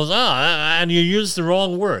doesn't know, and you use the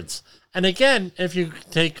wrong words. And again, if you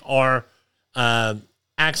take our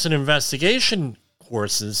accident investigation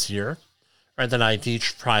courses here, right, that I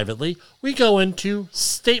teach privately, we go into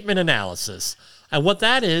statement analysis. And what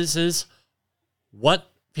that is what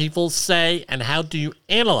people say and how do you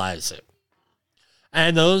analyze it.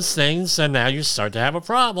 And those things, and now you start to have a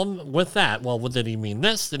problem with that. Well, did he mean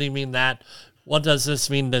this? Did he mean that? What does this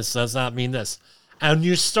mean? This does not mean this. And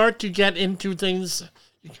you start to get into things,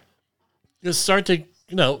 you start to,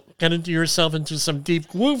 get into yourself into some deep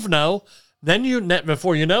groove now. Then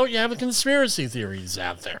before you know it, you have a conspiracy theories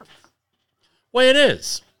out there. Way it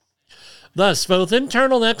is. Thus, both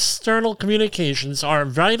internal and external communications are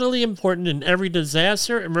vitally important in every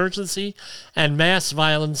disaster, emergency, and mass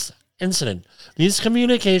violence incident. These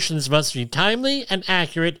communications must be timely and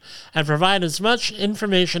accurate and provide as much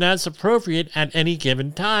information as appropriate at any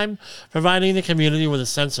given time, providing the community with a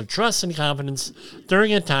sense of trust and confidence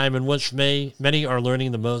during a time in which many are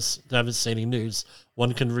learning the most devastating news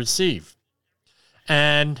one can receive.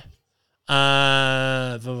 And,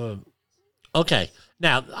 okay,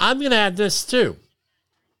 now I'm going to add this too.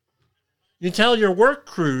 You tell your work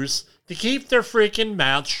crews to keep their freaking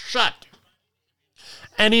mouths shut.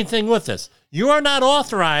 Anything with this. You are not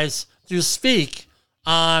authorized to speak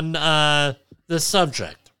on this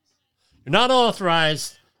subject. You're not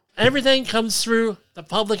authorized. Everything comes through the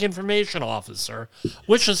public information officer,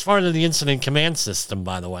 which is part of the incident command system,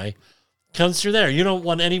 by the way. Comes through there. You don't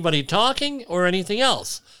want anybody talking or anything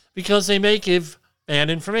else because they may give bad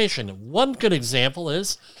information. One good example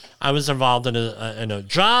is I was involved in a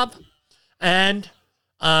job, and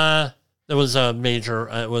there was a major.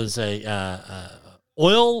 It was a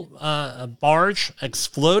oil barge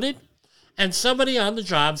exploded, and somebody on the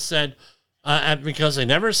job said because they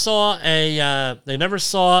never saw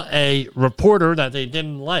a reporter that they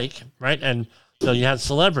didn't like, right? And so you had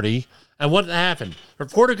celebrity. And what happened?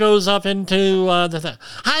 Reporter goes up into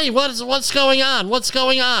hey, what's going on? What's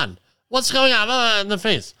going on? What's going on? In the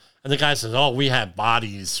face. And the guy says, oh, we had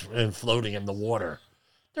bodies floating in the water.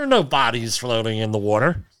 There are no bodies floating in the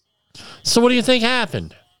water. So what do you think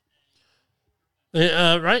happened?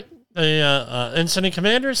 Right? The incident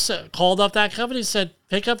commander called up that company, said,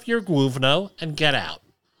 pick up your Guvno and get out.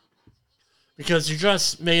 Because you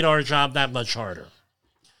just made our job that much harder.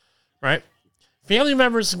 Right? Family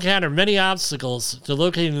members encounter many obstacles to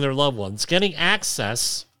locating their loved ones, getting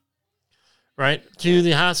access, right, to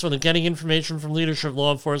the hospital, and getting information from leadership,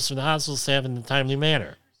 law enforcement, and hospital staff in a timely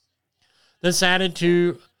manner. This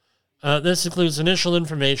includes initial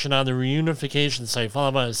information on the reunification site,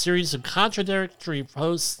 followed by a series of contradictory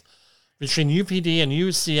posts between UPD and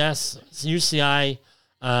UCI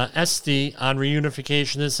SD on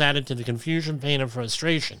reunification. This added to the confusion, pain, and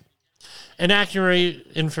frustration. Inaccurate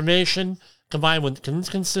information combined with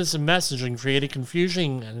inconsistent messaging created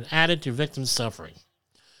confusion and added to victim suffering,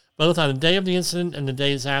 both on the day of the incident and the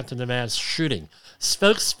days after the mass shooting.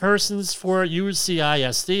 Spokespersons for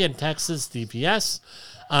UCISD and Texas DPS,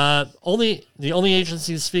 the only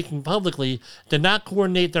agencies speaking publicly, did not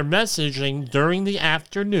coordinate their messaging during the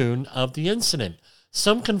afternoon of the incident.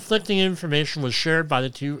 Some conflicting information was shared by the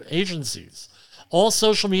two agencies. All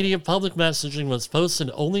social media public messaging was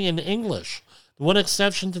posted only in English. One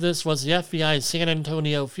exception to this was the FBI San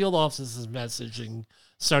Antonio field office's messaging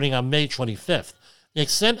starting on May 25th. The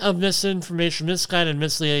extent of misinformation, misguided,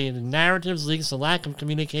 misleading narratives, leaks, and lack of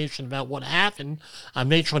communication about what happened on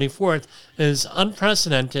May 24th is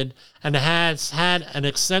unprecedented and has had an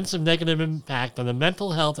extensive negative impact on the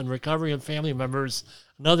mental health and recovery of family members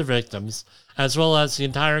and other victims, as well as the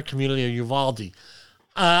entire community of Uvalde.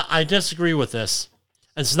 I disagree with this.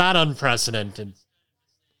 It's not unprecedented.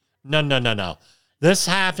 No. This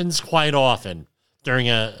happens quite often during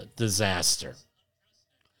a disaster.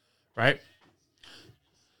 Right?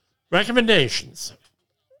 Recommendations.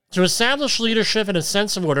 To establish leadership and a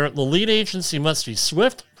sense of order, the lead agency must be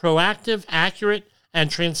swift, proactive, accurate,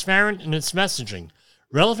 and transparent in its messaging.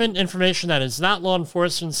 Relevant information that is not law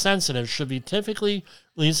enforcement sensitive should be typically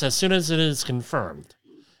released as soon as it is confirmed.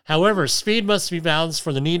 However, speed must be balanced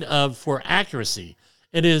for the need for accuracy.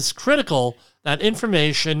 It is critical that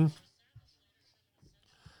information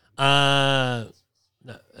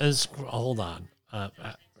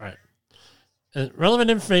relevant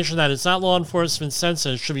information that is not law enforcement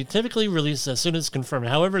sensitive should be typically released as soon as confirmed.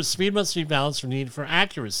 However, speed must be balanced for the need for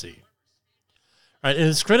accuracy. Right? It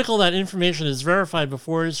is critical that information is verified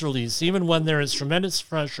before it is released, even when there is tremendous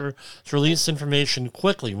pressure to release information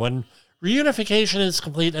quickly. When reunification is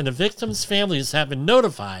complete and the victims' families have been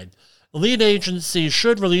notified, the lead agency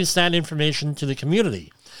should release that information to the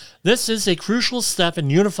community. This is a crucial step in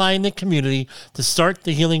unifying the community to start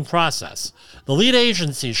the healing process. The lead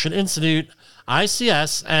agency should institute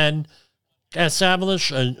ICS and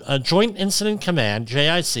establish a Joint Incident Command,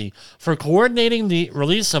 JIC, for coordinating the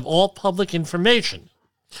release of all public information,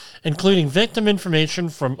 including victim information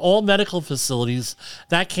from all medical facilities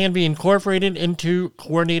that can be incorporated into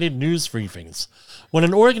coordinated news briefings. When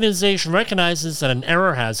an organization recognizes that an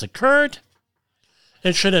error has occurred,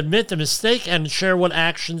 it should admit the mistake and share what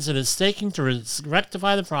actions it is taking to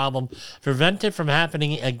rectify the problem, prevent it from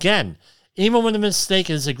happening again. Even when the mistake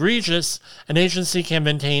is egregious, an agency can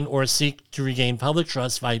maintain or seek to regain public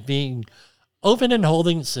trust by being open and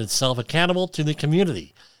holding itself accountable to the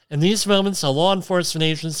community. In these moments, a law enforcement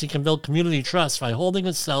agency can build community trust by holding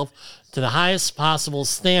itself to the highest possible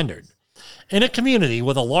standard. In a community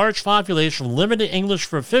with a large population with limited English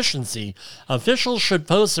proficiency, officials should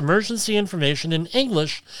post emergency information in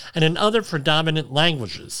English and in other predominant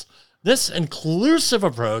languages. This inclusive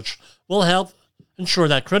approach will help ensure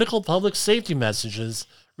that critical public safety messages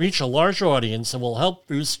reach a larger audience and will help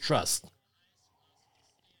boost trust.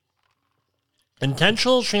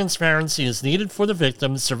 Intentional transparency is needed for the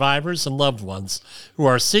victims, survivors, and loved ones who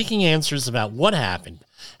are seeking answers about what happened.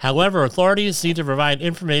 However, authorities need to provide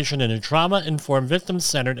information in a trauma-informed,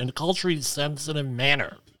 victim-centered, and culturally sensitive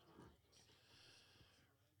manner.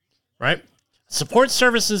 Right? Support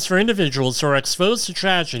services for individuals who are exposed to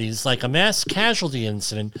tragedies like a mass casualty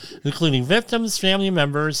incident, including victims, family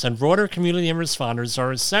members, and broader community and responders,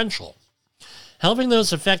 are essential. Helping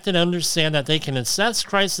those affected understand that they can assess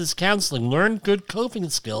crisis counseling, learn good coping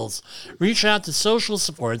skills, reach out to social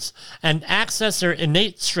supports, and access their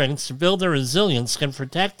innate strengths to build their resilience can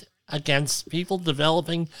protect against people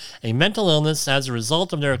developing a mental illness as a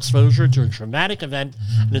result of their exposure to a traumatic event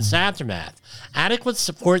and its aftermath. Adequate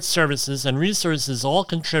support services and resources all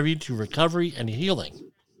contribute to recovery and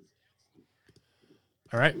healing.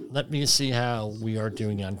 All right, let me see how we are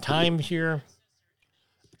doing on time here.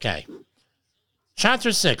 Okay.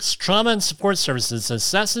 Chapter 6, Trauma and Support Services,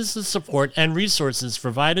 assesses the support and resources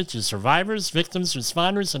provided to survivors, victims,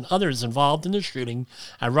 responders, and others involved in the shooting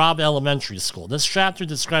at Robb Elementary School. This chapter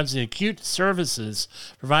describes the acute services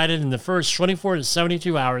provided in the first 24 to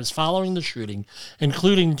 72 hours following the shooting,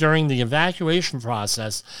 including during the evacuation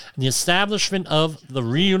process and the establishment of the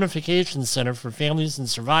Reunification Center for Families and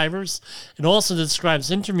Survivors. It also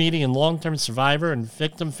describes intermediate and long-term survivor and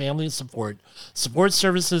victim family support, support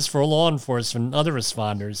services for law enforcement and other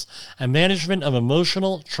responders, and management of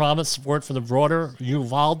emotional trauma support for the broader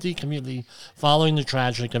Uvalde community following the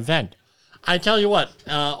tragic event. I tell you what,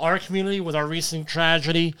 our community with our recent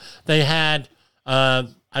tragedy, they had,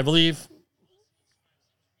 I believe,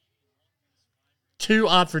 2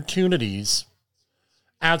 opportunities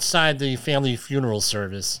outside the family funeral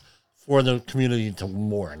service for the community to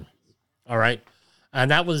mourn. All right.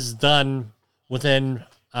 And that was done within,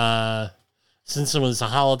 since it was a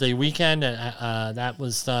holiday weekend, that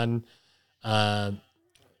was done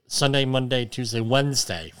Sunday, Monday, Tuesday,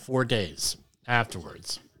 Wednesday, 4 days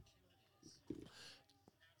afterwards.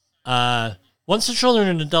 Once the children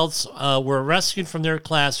and adults were rescued from their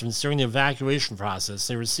classrooms during the evacuation process,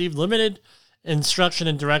 they received limited instruction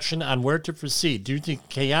and direction on where to proceed. Due to the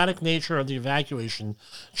chaotic nature of the evacuation,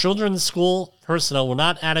 children and school personnel were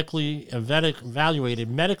not adequately evaluated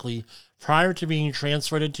medically prior to being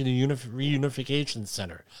transported to the Reunification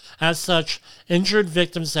Center. As such, injured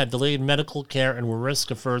victims had delayed medical care and were at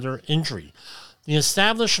risk of further injury. The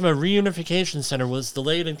establishment of a Reunification Center was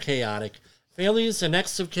delayed and chaotic. Families and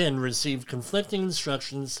next of kin received conflicting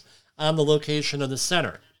instructions on the location of the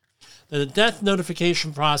center. The death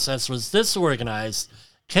notification process was disorganized,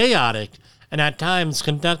 chaotic, and at times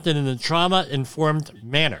conducted in a trauma-informed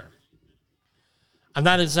manner. I'm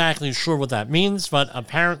not exactly sure what that means, but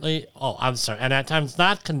apparently, and at times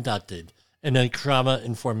not conducted in a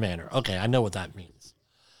trauma-informed manner. Okay, I know what that means.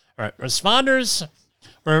 All right, responders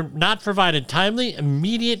were not provided timely,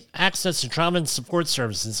 immediate access to trauma and support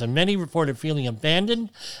services, and many reported feeling abandoned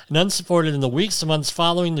and unsupported in the weeks and months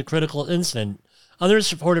following the critical incident.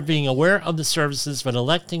 Others reported being aware of the services but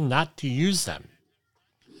electing not to use them.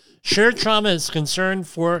 Shared trauma is concern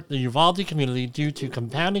for the Uvalde community due to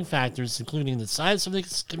compounding factors, including the size of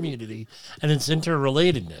this community and its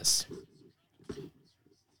interrelatedness.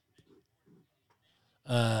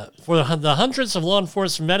 For the hundreds of law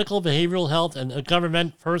enforcement, medical, behavioral health, and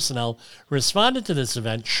government personnel who responded to this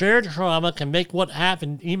event, shared trauma can make what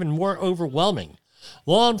happened even more overwhelming.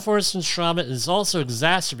 Law enforcement's trauma is also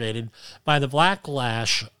exacerbated by the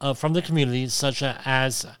backlash from the community, such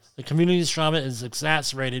as the community's trauma is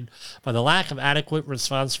exacerbated by the lack of adequate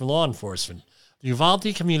response from law enforcement. The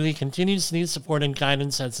Uvalde community continues to need support and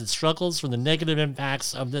guidance as it struggles with the negative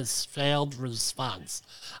impacts of this failed response,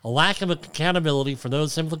 a lack of accountability for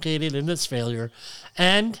those implicated in this failure,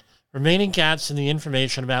 and remaining gaps in the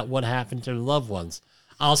information about what happened to their loved ones.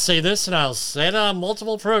 I'll say this, and I'll say it on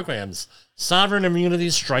multiple programs. Sovereign immunity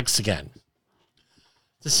strikes again.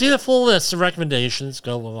 To see the full list of recommendations,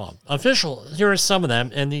 go along. Here are some of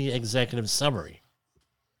them in the executive summary.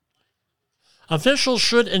 Officials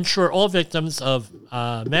should ensure all victims of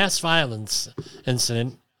mass violence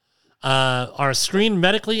incident are screened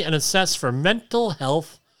medically and assessed for mental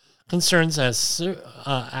health concerns as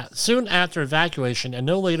soon after evacuation and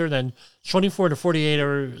no later than 24 to 48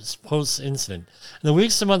 hours post-incident. In the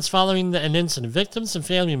weeks and months following an incident, victims and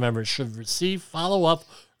family members should receive follow-up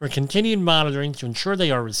for continued monitoring to ensure they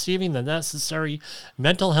are receiving the necessary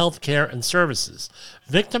mental health care and services.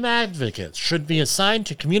 Victim advocates should be assigned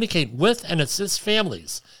to communicate with and assist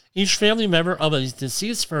families. Each family member of a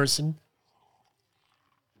deceased person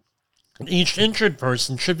and each injured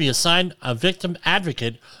person should be assigned a victim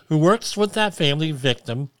advocate who works with that family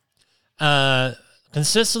victim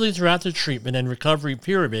consistently throughout the treatment and recovery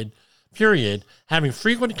period, having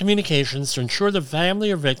frequent communications to ensure the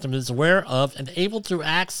family or victim is aware of and able to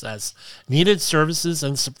access needed services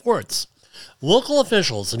and supports. Local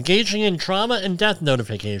officials engaging in trauma and death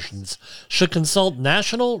notifications should consult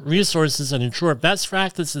national resources and ensure best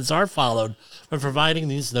practices are followed when providing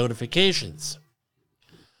these notifications.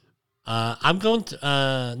 I'm going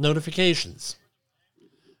to notifications.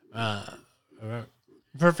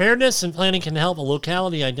 Preparedness and planning can help a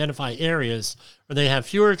locality identify areas where they have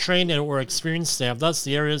fewer trained or experienced staff, thus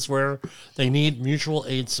the areas where they need mutual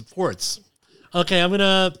aid supports. Okay, I'm going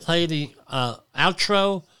to play the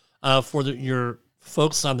outro for your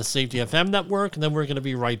folks on the Safety FM network, and then we're going to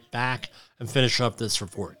be right back and finish up this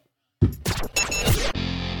report.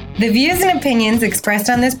 The views and opinions expressed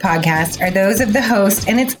on this podcast are those of the host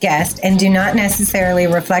and its guest and do not necessarily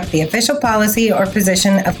reflect the official policy or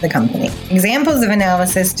position of the company. Examples of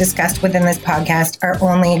analysis discussed within this podcast are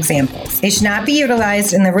only examples. They should not be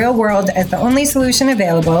utilized in the real world as the only solution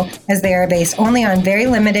available, as they are based only on very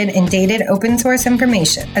limited and dated open source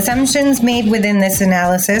information. Assumptions made within this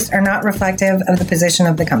analysis are not reflective of the position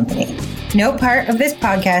of the company. No part of this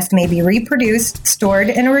podcast may be reproduced, stored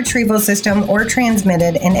in a retrieval system, or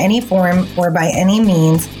transmitted in any form or by any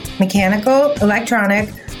means, mechanical, electronic,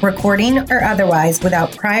 recording, or otherwise,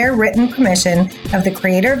 without prior written permission of the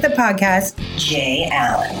creator of the podcast, Jay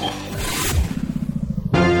Allen.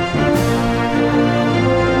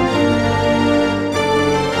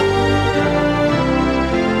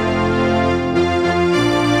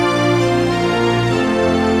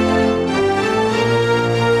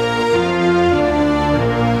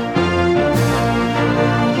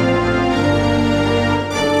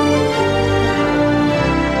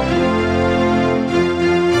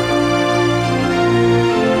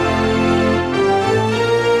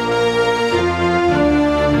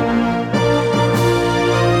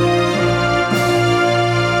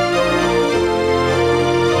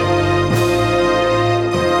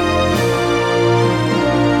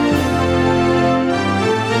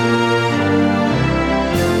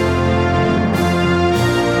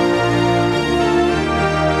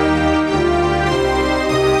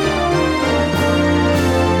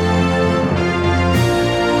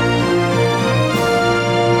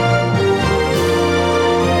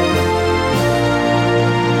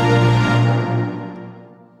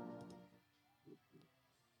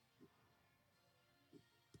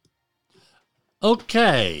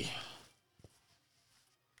 Okay.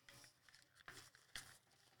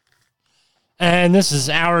 And this is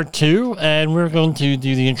hour 2, and we're going to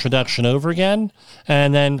do the introduction over again,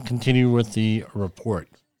 and then continue with the report.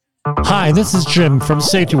 Hi, this is Jim from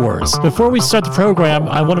Safety Wars. Before we start the program,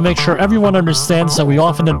 I want to make sure everyone understands that we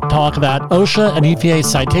often talk about OSHA and EPA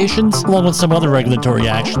citations, along with some other regulatory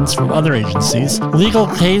actions from other agencies, legal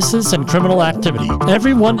cases, and criminal activity.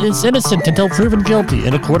 Everyone is innocent until proven guilty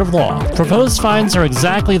in a court of law. Proposed fines are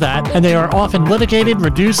exactly that, and they are often litigated,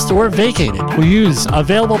 reduced, or vacated. We use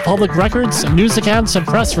available public records, news accounts, and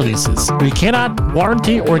press releases. We cannot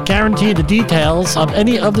warranty or guarantee the details of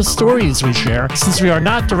any of the stories we share, since we are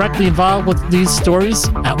not directly involved with these stories,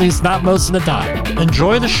 at least not most of the time.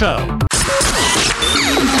 Enjoy the show.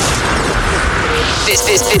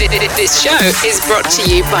 This show is brought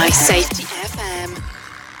to you by Safety FM.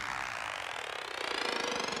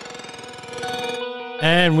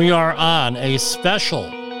 And we are on a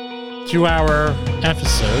special 2-hour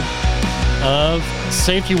episode of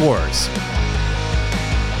Safety Wars.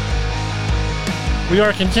 We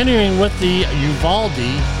are continuing with the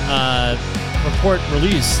Uvalde report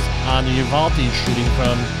released on the Uvalde shooting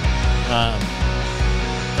from a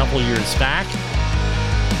couple of years back.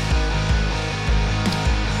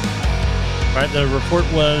 Right, the report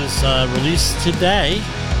was released today,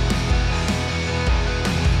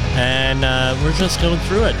 and we're just going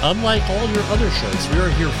through it. Unlike all your other shows, we are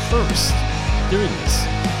here first doing this.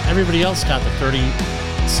 Everybody else got the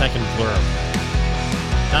 30-second blurb.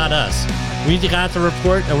 Not us. We got the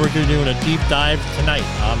report, and we're doing a deep dive tonight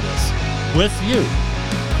on this. With you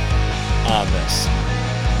on this.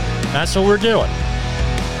 That's what we're doing.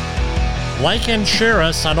 Like and share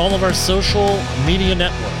us on all of our social media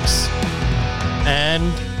networks.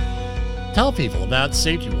 And tell people about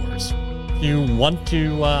Safety Wars. If you want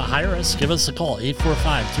to hire us, give us a call,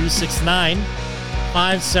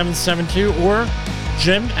 845-269-5772, or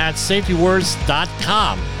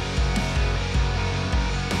jim@safetywords.com.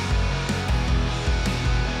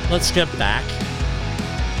 Let's get back to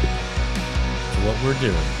what we're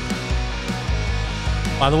doing.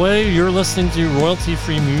 By the way, you're listening to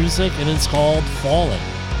royalty-free music, and it's called Falling.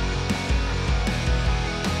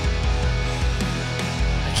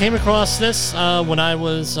 I came across this when I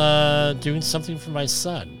was doing something for my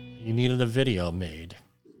son. He needed a video made.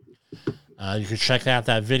 You can check out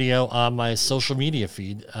that video on my social media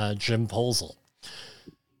feed, Jim Posel.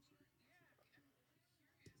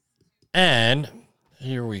 And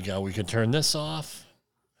here we go. We can turn this off.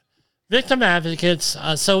 Victim advocates.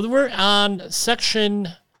 So we're on section,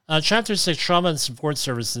 chapter 6, trauma and support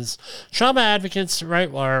services. Trauma advocates, right,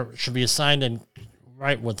 should be assigned and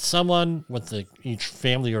right with someone, with each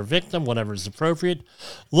family or victim, whatever is appropriate.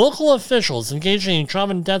 Local officials engaging in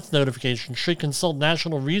trauma and death notification should consult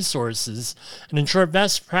national resources and ensure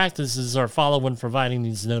best practices are followed when providing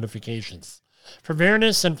these notifications.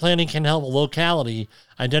 Preparedness and planning can help a locality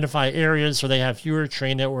identify areas where they have fewer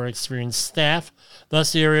trained or experienced staff,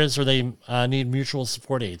 thus the areas where they need mutual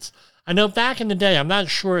support aids. I know back in the day, I'm not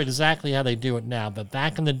sure exactly how they do it now, but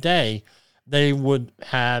back in the day, they would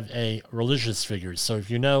have a religious figure. So if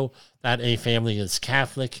you know that a family is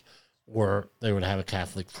Catholic, or they would have a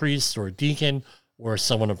Catholic priest or deacon or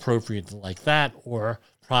someone appropriate like that, or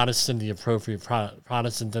Protestant, the appropriate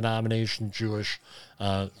Protestant denomination, Jewish,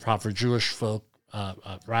 proper Jewish folk,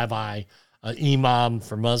 rabbi, imam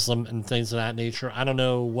for Muslim, and things of that nature. I don't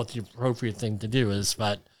know what the appropriate thing to do is,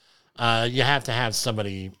 but you have to have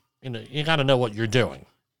somebody, you got to know what you're doing.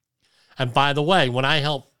 And by the way, when I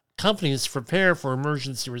help companies prepare for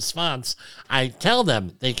emergency response, I tell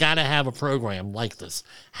them they got to have a program like this.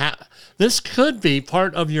 This could be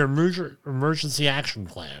part of your emergency action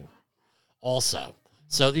plan also.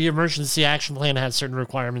 So the emergency action plan has certain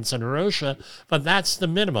requirements under OSHA, but that's the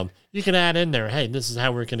minimum. You can add in there, hey, this is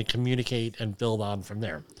how we're going to communicate and build on from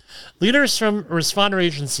there. Leaders from responder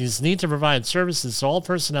agencies need to provide services to all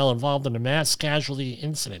personnel involved in a mass casualty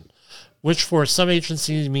incident, which for some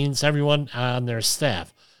agencies means everyone on their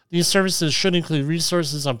staff. These services should include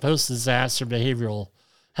resources on post-disaster behavioral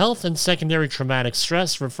health and secondary traumatic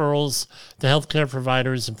stress, referrals to healthcare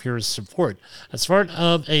providers, and peer support. As part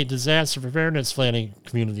of a disaster preparedness planning,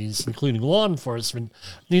 communities, including law enforcement,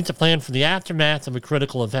 need to plan for the aftermath of a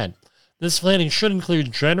critical event. This planning should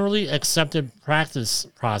include generally accepted practice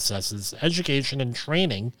processes, education and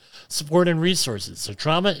training, support and resources. A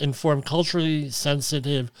trauma-informed, culturally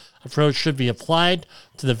sensitive approach should be applied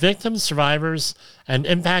to the victims, survivors, and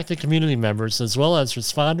impacted community members, as well as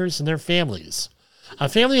responders and their families. A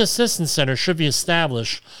family assistance center should be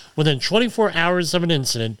established within 24 hours of an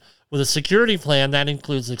incident with a security plan that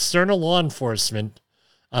includes external law enforcement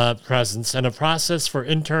presence and a process for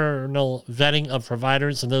internal vetting of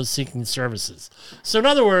providers and those seeking services. So in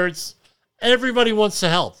other words, everybody wants to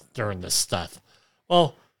help during this stuff.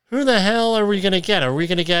 Well, who the hell are we going to get? Are we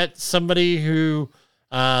going to get somebody who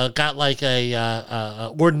got like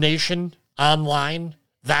a ordination online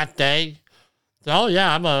that day? Oh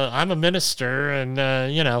yeah, I'm a minister, and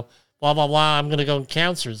blah blah blah. I'm going to go in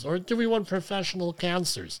counselors, or do we want professional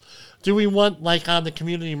counselors? Do we want, like on the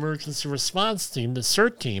community emergency response team, the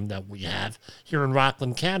CERT team that we have here in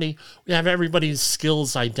Rockland County? We have everybody's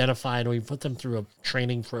skills identified, and we put them through a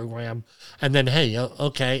training program, and then hey,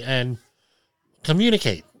 okay, and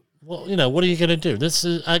communicate. Well, what are you going to do? This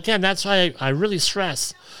is again, that's why I really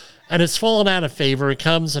stress, and it's fallen out of favor. It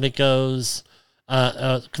comes and it goes.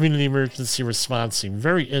 Community emergency response team.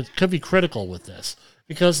 It could be critical with this,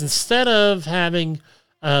 because instead of having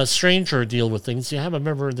a stranger deal with things, you have a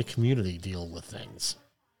member of the community deal with things,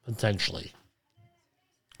 potentially.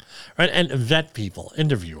 Right? And vet people,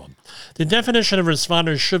 interview them. The definition of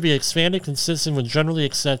responders should be expanded, consistent with generally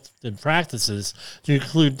accepted practices, to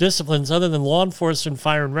include disciplines other than law enforcement,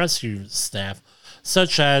 fire, and rescue staff,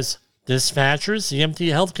 such as dispatchers, EMT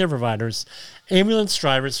healthcare providers, ambulance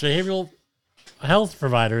drivers, behavioral health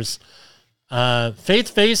providers,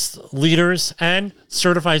 faith-based leaders, and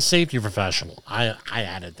certified safety professional. I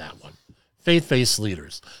added that one. Faith-based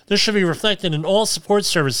leaders. This should be reflected in all support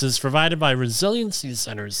services provided by resiliency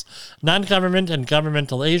centers, non-government and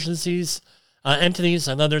governmental agencies, entities,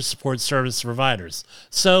 and other support service providers.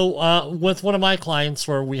 So with one of my clients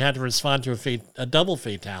where we had to respond to a double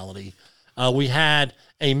fatality, we had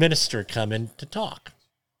a minister come in to talk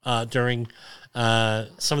during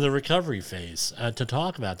some of the recovery phase to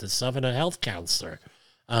talk about this stuff, and a health counselor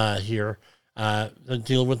here to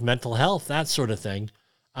deal with mental health, that sort of thing.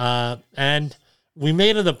 And we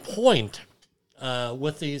made it a point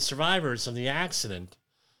with the survivors of the accident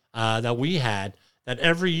that we had, that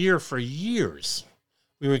every year for years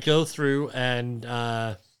we would go through and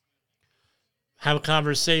have a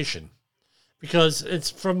conversation. Because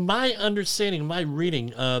it's from my understanding, my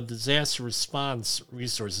reading of disaster response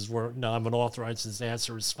resources, where now I'm an authorized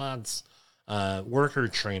disaster response worker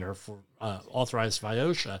trainer for authorized by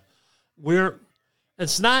OSHA, where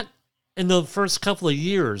it's not in the first couple of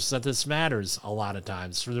years that this matters a lot of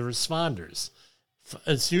times for the responders.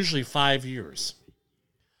 It's usually 5 years.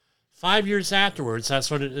 5 years afterwards,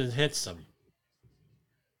 that's when it hits them.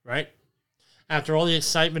 Right? After all the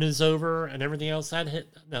excitement is over and everything else, that hit.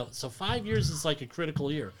 No, so 5 years is like a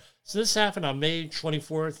critical year. So this happened on May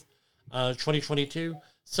 24th, 2022.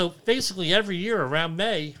 So basically every year around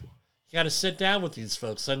May, you got to sit down with these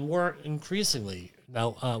folks, and more increasingly,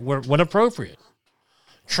 now, when appropriate,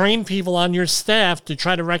 train people on your staff to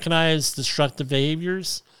try to recognize destructive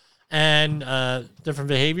behaviors and different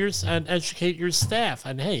behaviors, and educate your staff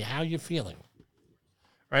on, hey, how you feeling?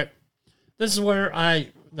 Right? This is where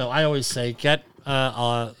I always say, get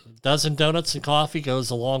a dozen donuts and coffee goes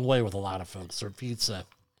a long way with a lot of folks, or pizza,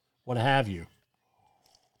 what have you.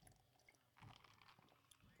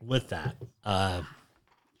 With that,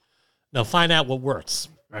 now find out what works,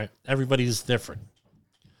 right? Everybody's different.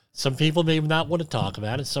 Some people may not want to talk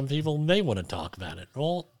about it. Some people may want to talk about it. It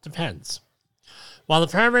all depends. While the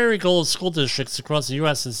primary goal of school districts across the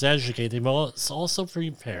U.S. is to educate, they must also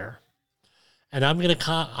prepare. And I'm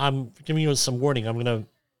giving you some warning. I'm going to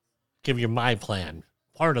give you my plan,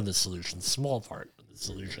 part of the solution, small part of the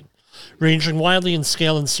solution, ranging widely in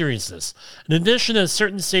scale and seriousness. In addition to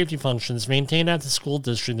certain safety functions maintained at the school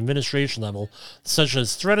district administration level, such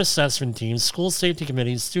as threat assessment teams, school safety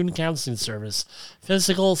committees, student counseling service,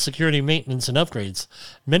 physical security maintenance, and upgrades,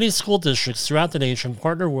 many school districts throughout the nation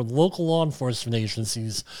partner with local law enforcement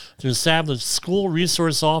agencies to establish school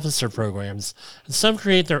resource officer programs, and some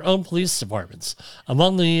create their own police departments.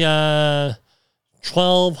 Among the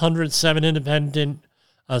 1,207 independent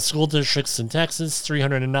school districts in Texas,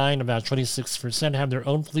 309, about 26%, have their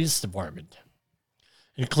own police department,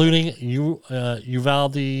 including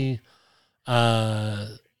Uvalde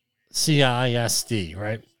CISD,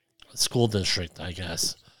 right? School district, I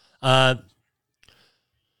guess. All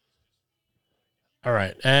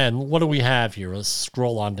right, and what do we have here? Let's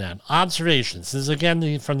scroll on down. Observations. This is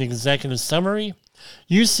again from the executive summary.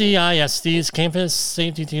 UCISD's campus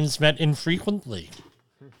safety teams met infrequently,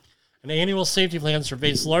 and annual safety plans are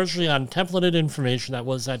based largely on templated information that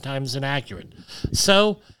was at times inaccurate.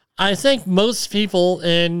 So I think most people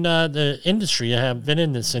in the industry, have been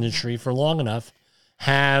in this industry for long enough,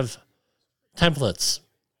 have templates.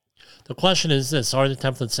 The question is this: are the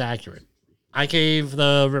templates accurate? I gave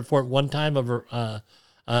the report one time that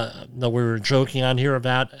we were joking on here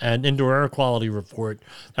about an indoor air quality report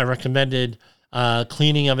that recommended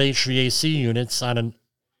cleaning of HVAC units on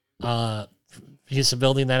a piece of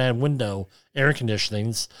building that had window air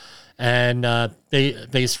conditionings and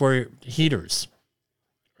base for heaters,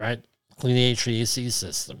 right? Clean the HVAC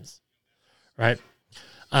systems, right?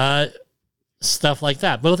 Stuff like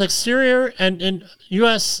that. Both exterior and in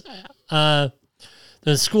U.S.,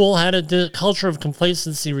 the school had a culture of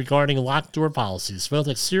complacency regarding locked door policies. Both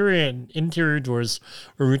exterior and interior doors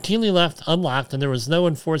were routinely left unlocked, and there was no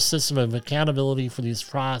enforced system of accountability for these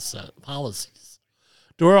policies.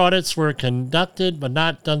 Door audits were conducted, but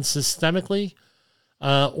not done systemically,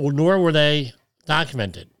 nor were they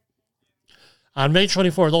documented. On May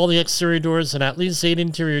 24th, all the exterior doors and at least 8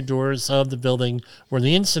 interior doors of the building where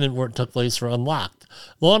the incident took place were unlocked.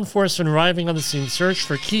 Law enforcement arriving on the scene searched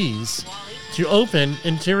for keys to open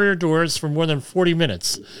interior doors for more than 40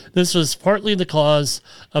 minutes. This was partly the cause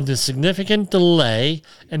of the significant delay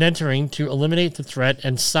in entering to eliminate the threat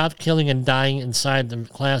and stop killing and dying inside the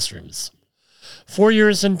classrooms. 4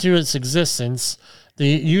 years into its existence,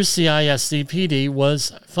 the UCISD PD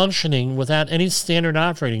was functioning without any standard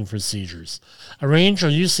operating procedures. A range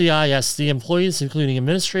of UCISD employees, including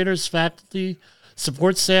administrators, faculty,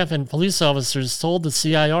 support staff, and police officers, told the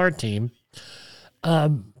CIR team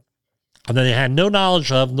that they had no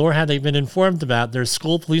knowledge of, nor had they been informed about, their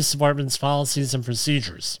school police department's policies and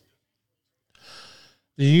procedures.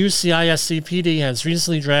 The UCISD PD has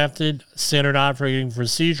recently drafted standard operating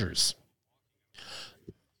procedures.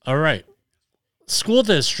 All right. School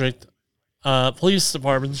district police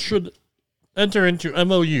departments should enter into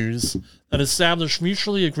MOUs that establish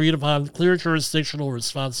mutually agreed upon clear jurisdictional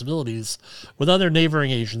responsibilities with other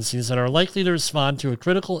neighboring agencies that are likely to respond to a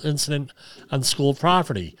critical incident on school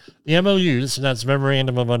property. The MOUs, and that's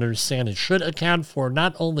Memorandum of Understanding, should account for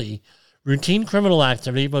not only routine criminal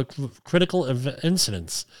activity but critical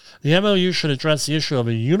incidents. The MOU should address the issue of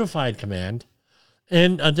a unified command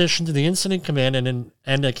in addition to the incident command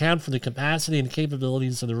and account for the capacity and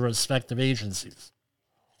capabilities of the respective agencies.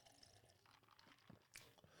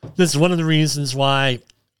 This is one of the reasons why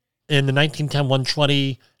in the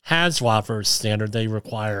 1910-120 HAZWOPER standard, they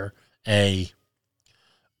require a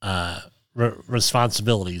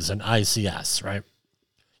responsibilities and ICS, right?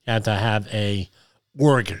 You have to have a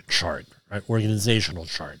org chart, right? Organizational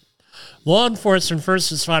chart. Law enforcement,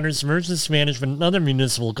 first responders, emergency management, and other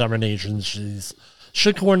municipal government agencies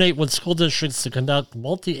should coordinate with school districts to conduct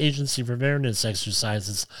multi-agency preparedness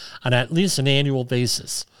exercises on at least an annual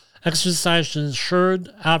basis. Exercises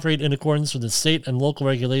should operate in accordance with the state and local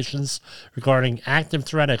regulations regarding active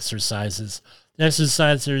threat exercises. The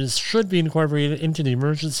exercises should be incorporated into the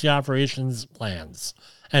emergency operations plans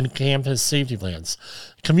and campus safety plans.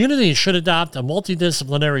 Communities should adopt a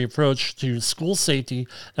multidisciplinary approach to school safety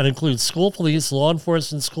that includes school police, law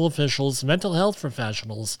enforcement, school officials, mental health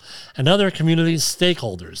professionals, and other community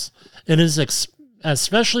stakeholders. It is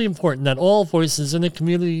especially important that all voices in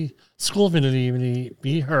the school community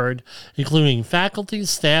be heard, including faculty,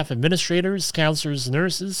 staff, administrators, counselors,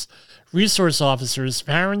 nurses, resource officers,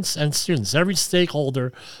 parents, and students. Every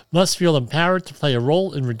stakeholder must feel empowered to play a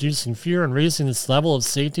role in reducing fear and raising this level of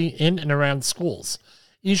safety in and around schools.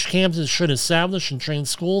 Each campus should establish and train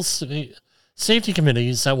school safety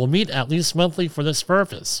committees that will meet at least monthly for this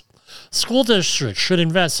purpose. School districts should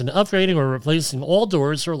invest in upgrading or replacing all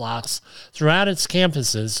doors or locks throughout its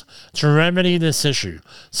campuses to remedy this issue,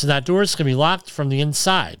 so that doors can be locked from the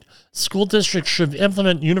inside. School districts should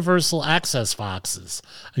implement universal access boxes.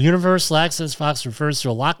 A universal access box refers to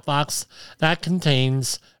a locked box that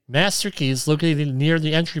contains master keys located near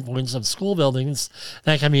the entry points of school buildings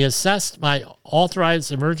that can be accessed by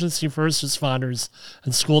authorized emergency first responders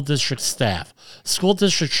and school district staff. School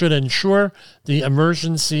districts should ensure the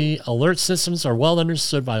emergency alert systems are well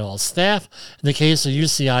understood by all staff. In the case of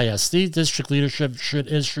UCISD, district leadership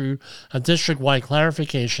should issue a district-wide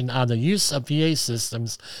clarification on the use of PA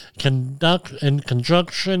systems in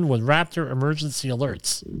conjunction with Raptor emergency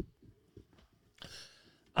alerts.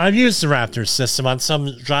 I've used the Raptor system on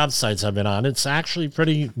some job sites I've been on. It's actually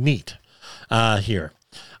pretty neat here.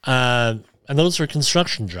 And those are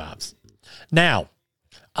construction jobs. Now,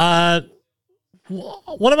 what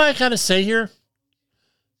am I going to say here?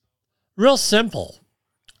 Real simple.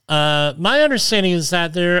 My understanding is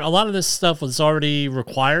that a lot of this stuff was already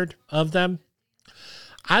required of them.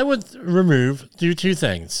 I would do two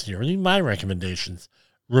things. Here are my recommendations.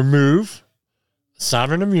 Remove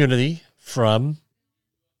sovereign immunity from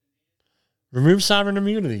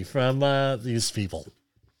these people.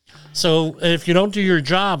 So if you don't do your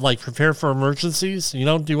job, like prepare for emergencies, you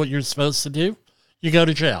don't do what you're supposed to do, you go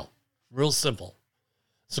to jail. Real simple.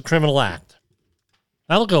 It's a criminal act.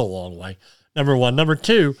 That'll go a long way. Number one. Number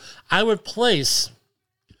two, I would place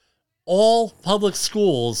all public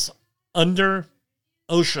schools under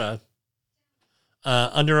OSHA.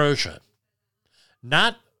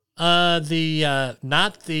 Not the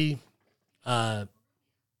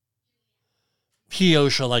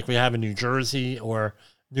POSHA like we have in New Jersey or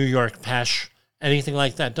New York PESH, anything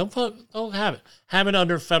like that. Don't have it. Have it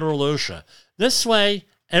under federal OSHA. This way,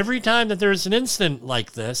 every time that there's an incident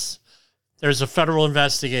like this, there's a federal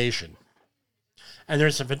investigation. And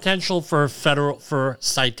there's a potential for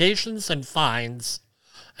citations and fines,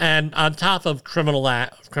 and on top of criminal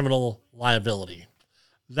liability.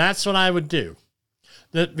 That's what I would do.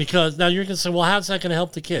 Because now you're going to say, well, how's that going to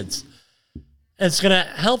help the kids? It's going to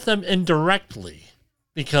help them indirectly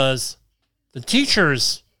because the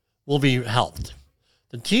teachers will be helped.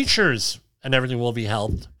 The teachers and everything will be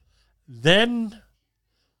helped. Then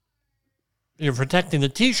you're protecting the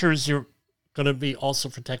teachers. You're going to be also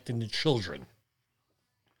protecting the children.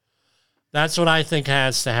 That's what I think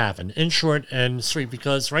has to happen. In short and sweet,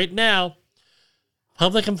 because right now,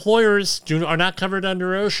 public employers are not covered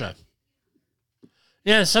under OSHA.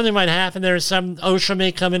 Yeah, something might happen there. Some OSHA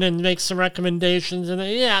may come in and make some recommendations, and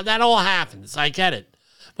yeah, that all happens. I get it.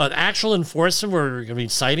 But actual enforcement, where we're going to be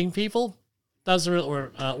citing people,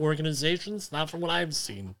 or organizations, not from what I've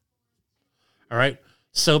seen. All right?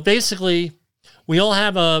 So basically, we all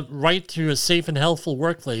have a right to a safe and healthful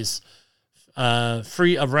workplace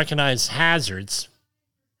free of recognized hazards,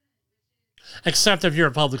 except if you're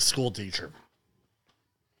a public school teacher.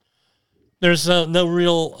 There's no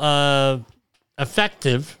real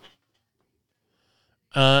effective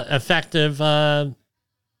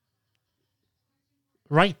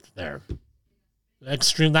right there.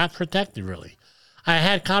 Extreme, not protected, really. I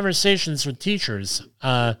had conversations with teachers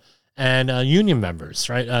and union members,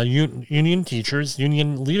 right? Union teachers,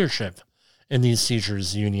 union leadership in these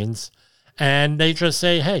teachers' unions. And they just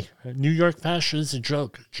say, hey, New York Pesh is a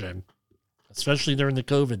joke, Jim. Especially during the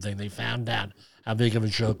COVID thing. They found out how big of a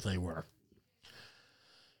joke they were.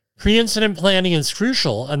 Pre-incident planning is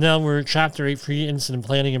crucial. And now we're at Chapter 8, Pre-incident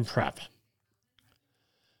planning and prep.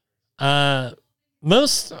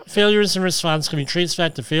 Most failures in response can be traced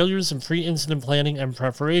back to failures in pre-incident planning and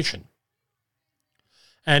preparation.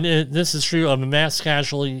 And this is true of a mass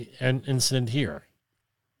casualty incident here.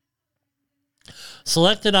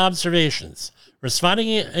 Selected observations. Responding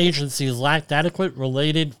agencies lacked adequate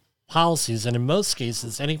related policies, and in most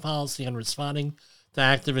cases, any policy on responding to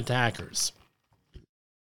active attackers.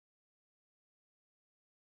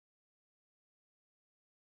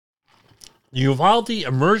 The Uvalde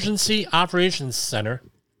Emergency Operations Center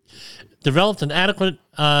developed an adequate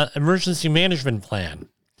emergency management plan.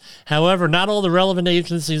 However, not all the relevant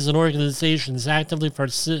agencies and organizations actively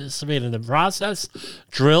participate in the process,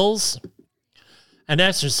 drills, and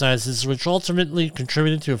exercises, which ultimately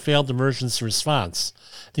contributed to a failed emergency response.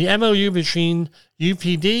 The MOU between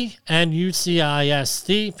UPD and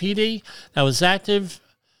UCISD PD that was active,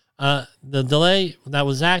 the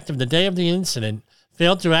day of the incident,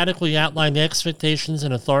 failed to adequately outline the expectations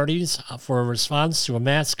and authorities for a response to a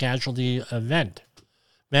mass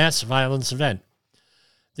violence event.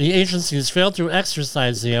 The agencies failed to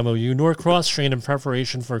exercise the MOU nor cross-train in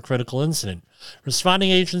preparation for a critical incident. Responding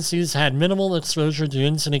agencies had minimal exposure to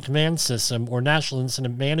Incident Command System or National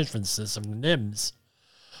Incident Management System, NIMS,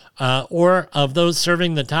 or of those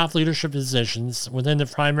serving the top leadership positions within the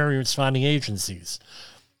primary responding agencies.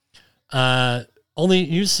 Only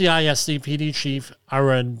UCISD PD Chief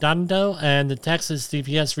Arredondo and the Texas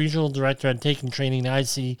DPS Regional Director had taken training in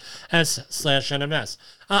ICS/NMS.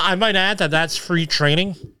 I might add that that's free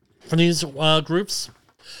training from these groups.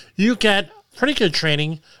 You get pretty good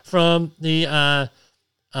training from the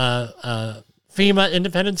FEMA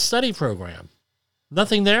Independent Study Program.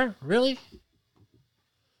 Nothing there, really?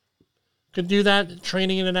 Could do that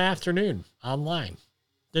training in an afternoon online.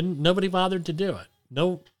 Nobody bothered to do it.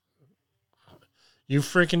 No. You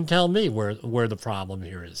freaking tell me where the problem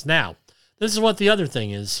here is. Now, this is what the other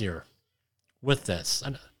thing is here with this.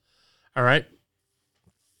 All right.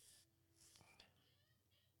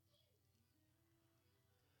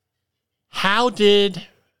 How did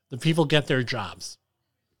the people get their jobs?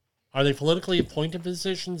 Are they politically appointed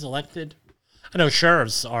positions, elected? I know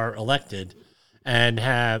sheriffs are elected and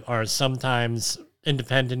are sometimes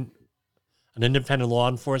independent, an independent law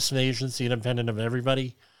enforcement agency, independent of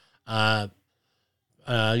everybody.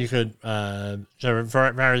 You could,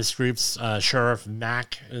 various groups, Sheriff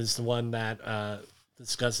Mack is the one that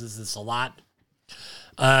discusses this a lot.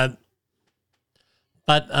 How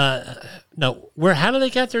do they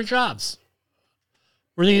get their jobs?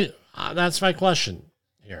 That's my question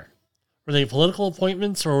here. Were they political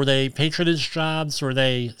appointments, or were they patronage jobs, or were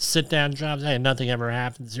they sit-down jobs? Hey, nothing ever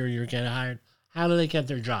happens here, you're getting hired. How do they get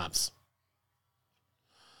their jobs?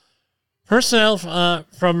 Personnel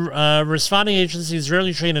from responding agencies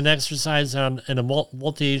rarely train and exercise in a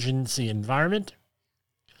multi-agency environment.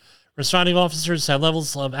 Responding officers had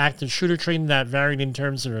levels of active shooter training that varied in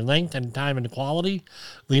terms of their length and time and quality,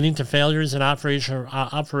 leading to failures in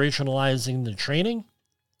operationalizing the training.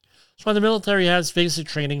 That's why the military has basic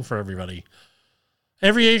training for everybody.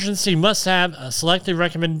 Every agency must have selected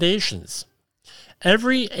recommendations.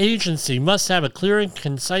 Every agency must have a clear and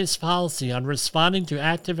concise policy on responding to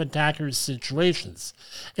active attackers' situations.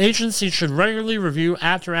 Agencies should regularly review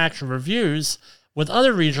after-action reviews with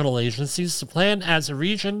other regional agencies to plan as a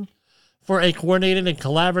region for a coordinated and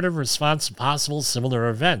collaborative response to possible similar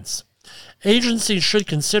events. Agencies should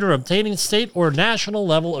consider obtaining state or national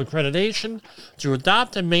level accreditation to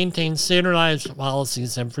adopt and maintain standardized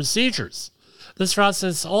policies and procedures. This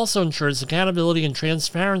process also ensures accountability and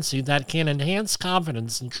transparency that can enhance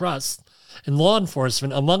confidence and trust in law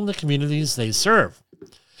enforcement among the communities they serve.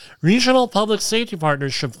 Regional public safety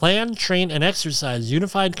partners should plan, train, and exercise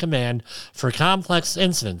unified command for complex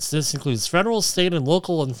incidents. This includes federal, state, and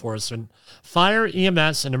local enforcement, fire,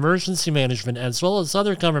 EMS, and emergency management, as well as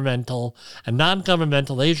other governmental and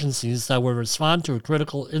non-governmental agencies that will respond to a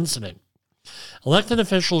critical incident. Elected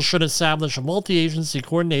officials should establish a multi-agency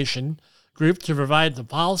coordination group to provide the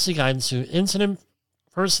policy guidance to incident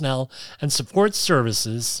personnel and support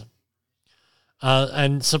services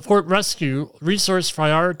and support rescue, resource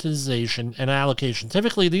prioritization, and allocation.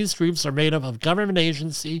 Typically, these groups are made up of government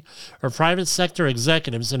agency or private sector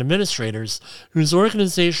executives and administrators whose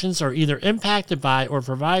organizations are either impacted by or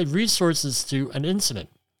provide resources to an incident.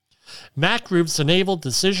 MAC groups enable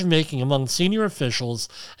decision-making among senior officials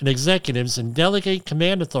and executives and delegate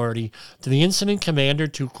command authority to the incident commander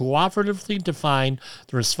to cooperatively define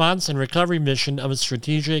the response and recovery mission of a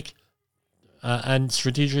strategic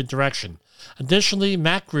direction. Additionally,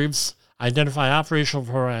 MAC groups identify operational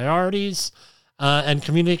priorities and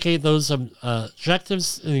communicate those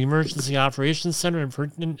objectives in the Emergency Operations Center and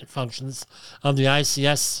pertinent functions of the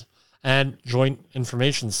ICS and Joint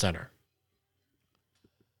Information Center.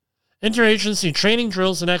 Interagency training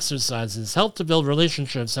drills and exercises help to build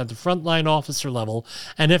relationships at the frontline officer level,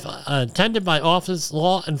 and if attended by office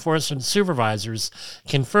law enforcement supervisors,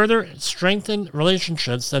 can further strengthen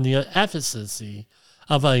relationships and the efficacy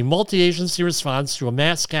of a multi-agency response to a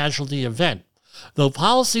mass casualty event. Though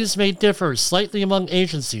policies may differ slightly among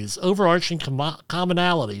agencies, overarching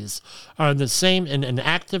commonalities are the same in an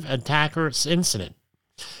active attacker's incident.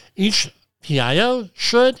 Each PIO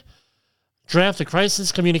should draft a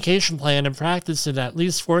crisis communication plan and practice it at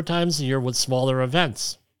least 4 times a year with smaller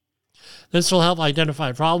events. This will help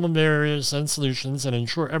identify problem areas and solutions and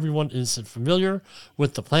ensure everyone is familiar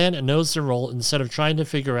with the plan and knows their role instead of trying to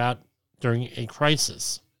figure out during a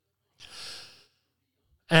crisis.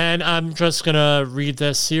 And I'm just going to read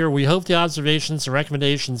this here. We hope the observations and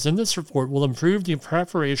recommendations in this report will improve the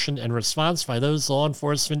preparation and response by those law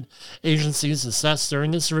enforcement agencies assessed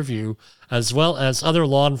during this review, as well as other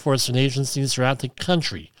law enforcement agencies throughout the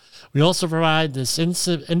country. We also provide this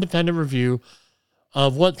independent review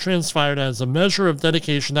of what transpired as a measure of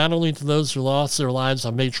dedication not only to those who lost their lives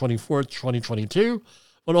on May 24th, 2022,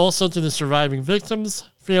 but also to the surviving victims,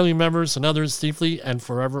 family members, and others deeply and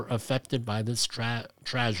forever affected by this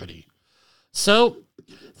tragedy. So,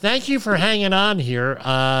 thank you for hanging on here.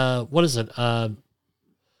 What is it? An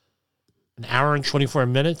hour and 24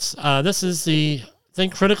 minutes. This is the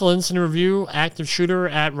Think Critical Incident Review, active shooter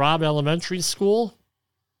at Robb Elementary School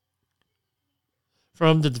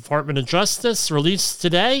from the Department of Justice, released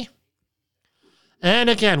today.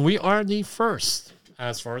 And again, we are the first,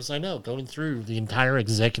 as far as I know, going through the entire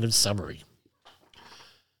executive summary.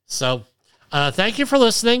 So, thank you for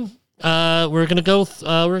listening. We're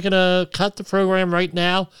gonna cut the program right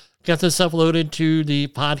now, get this uploaded to the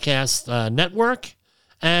podcast network,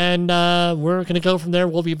 and we're gonna go from there.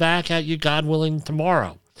 We'll be back at you, God willing,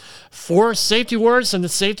 tomorrow. For Safety Wars and the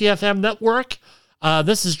Safety FM network,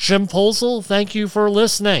 this is Jim Posel. Thank you for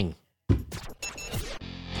listening.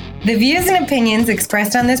 The views and opinions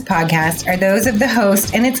expressed on this podcast are those of the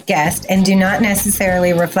host and its guest and do not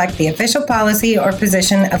necessarily reflect the official policy or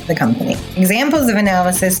position of the company. Examples of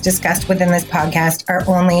analysis discussed within this podcast are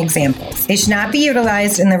only examples. They should not be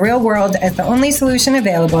utilized in the real world as the only solution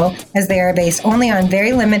available, as they are based only on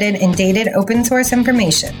very limited and dated open source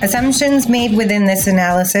information. Assumptions made within this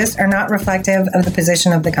analysis are not reflective of the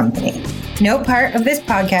position of the company. No part of this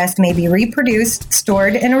podcast may be reproduced,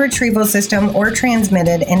 stored in a retrieval system, or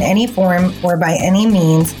transmitted in any form or by any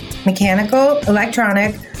means, mechanical,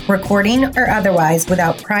 electronic, recording, or otherwise,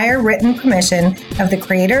 without prior written permission of the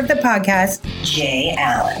creator of the podcast, Jay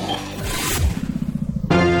Allen.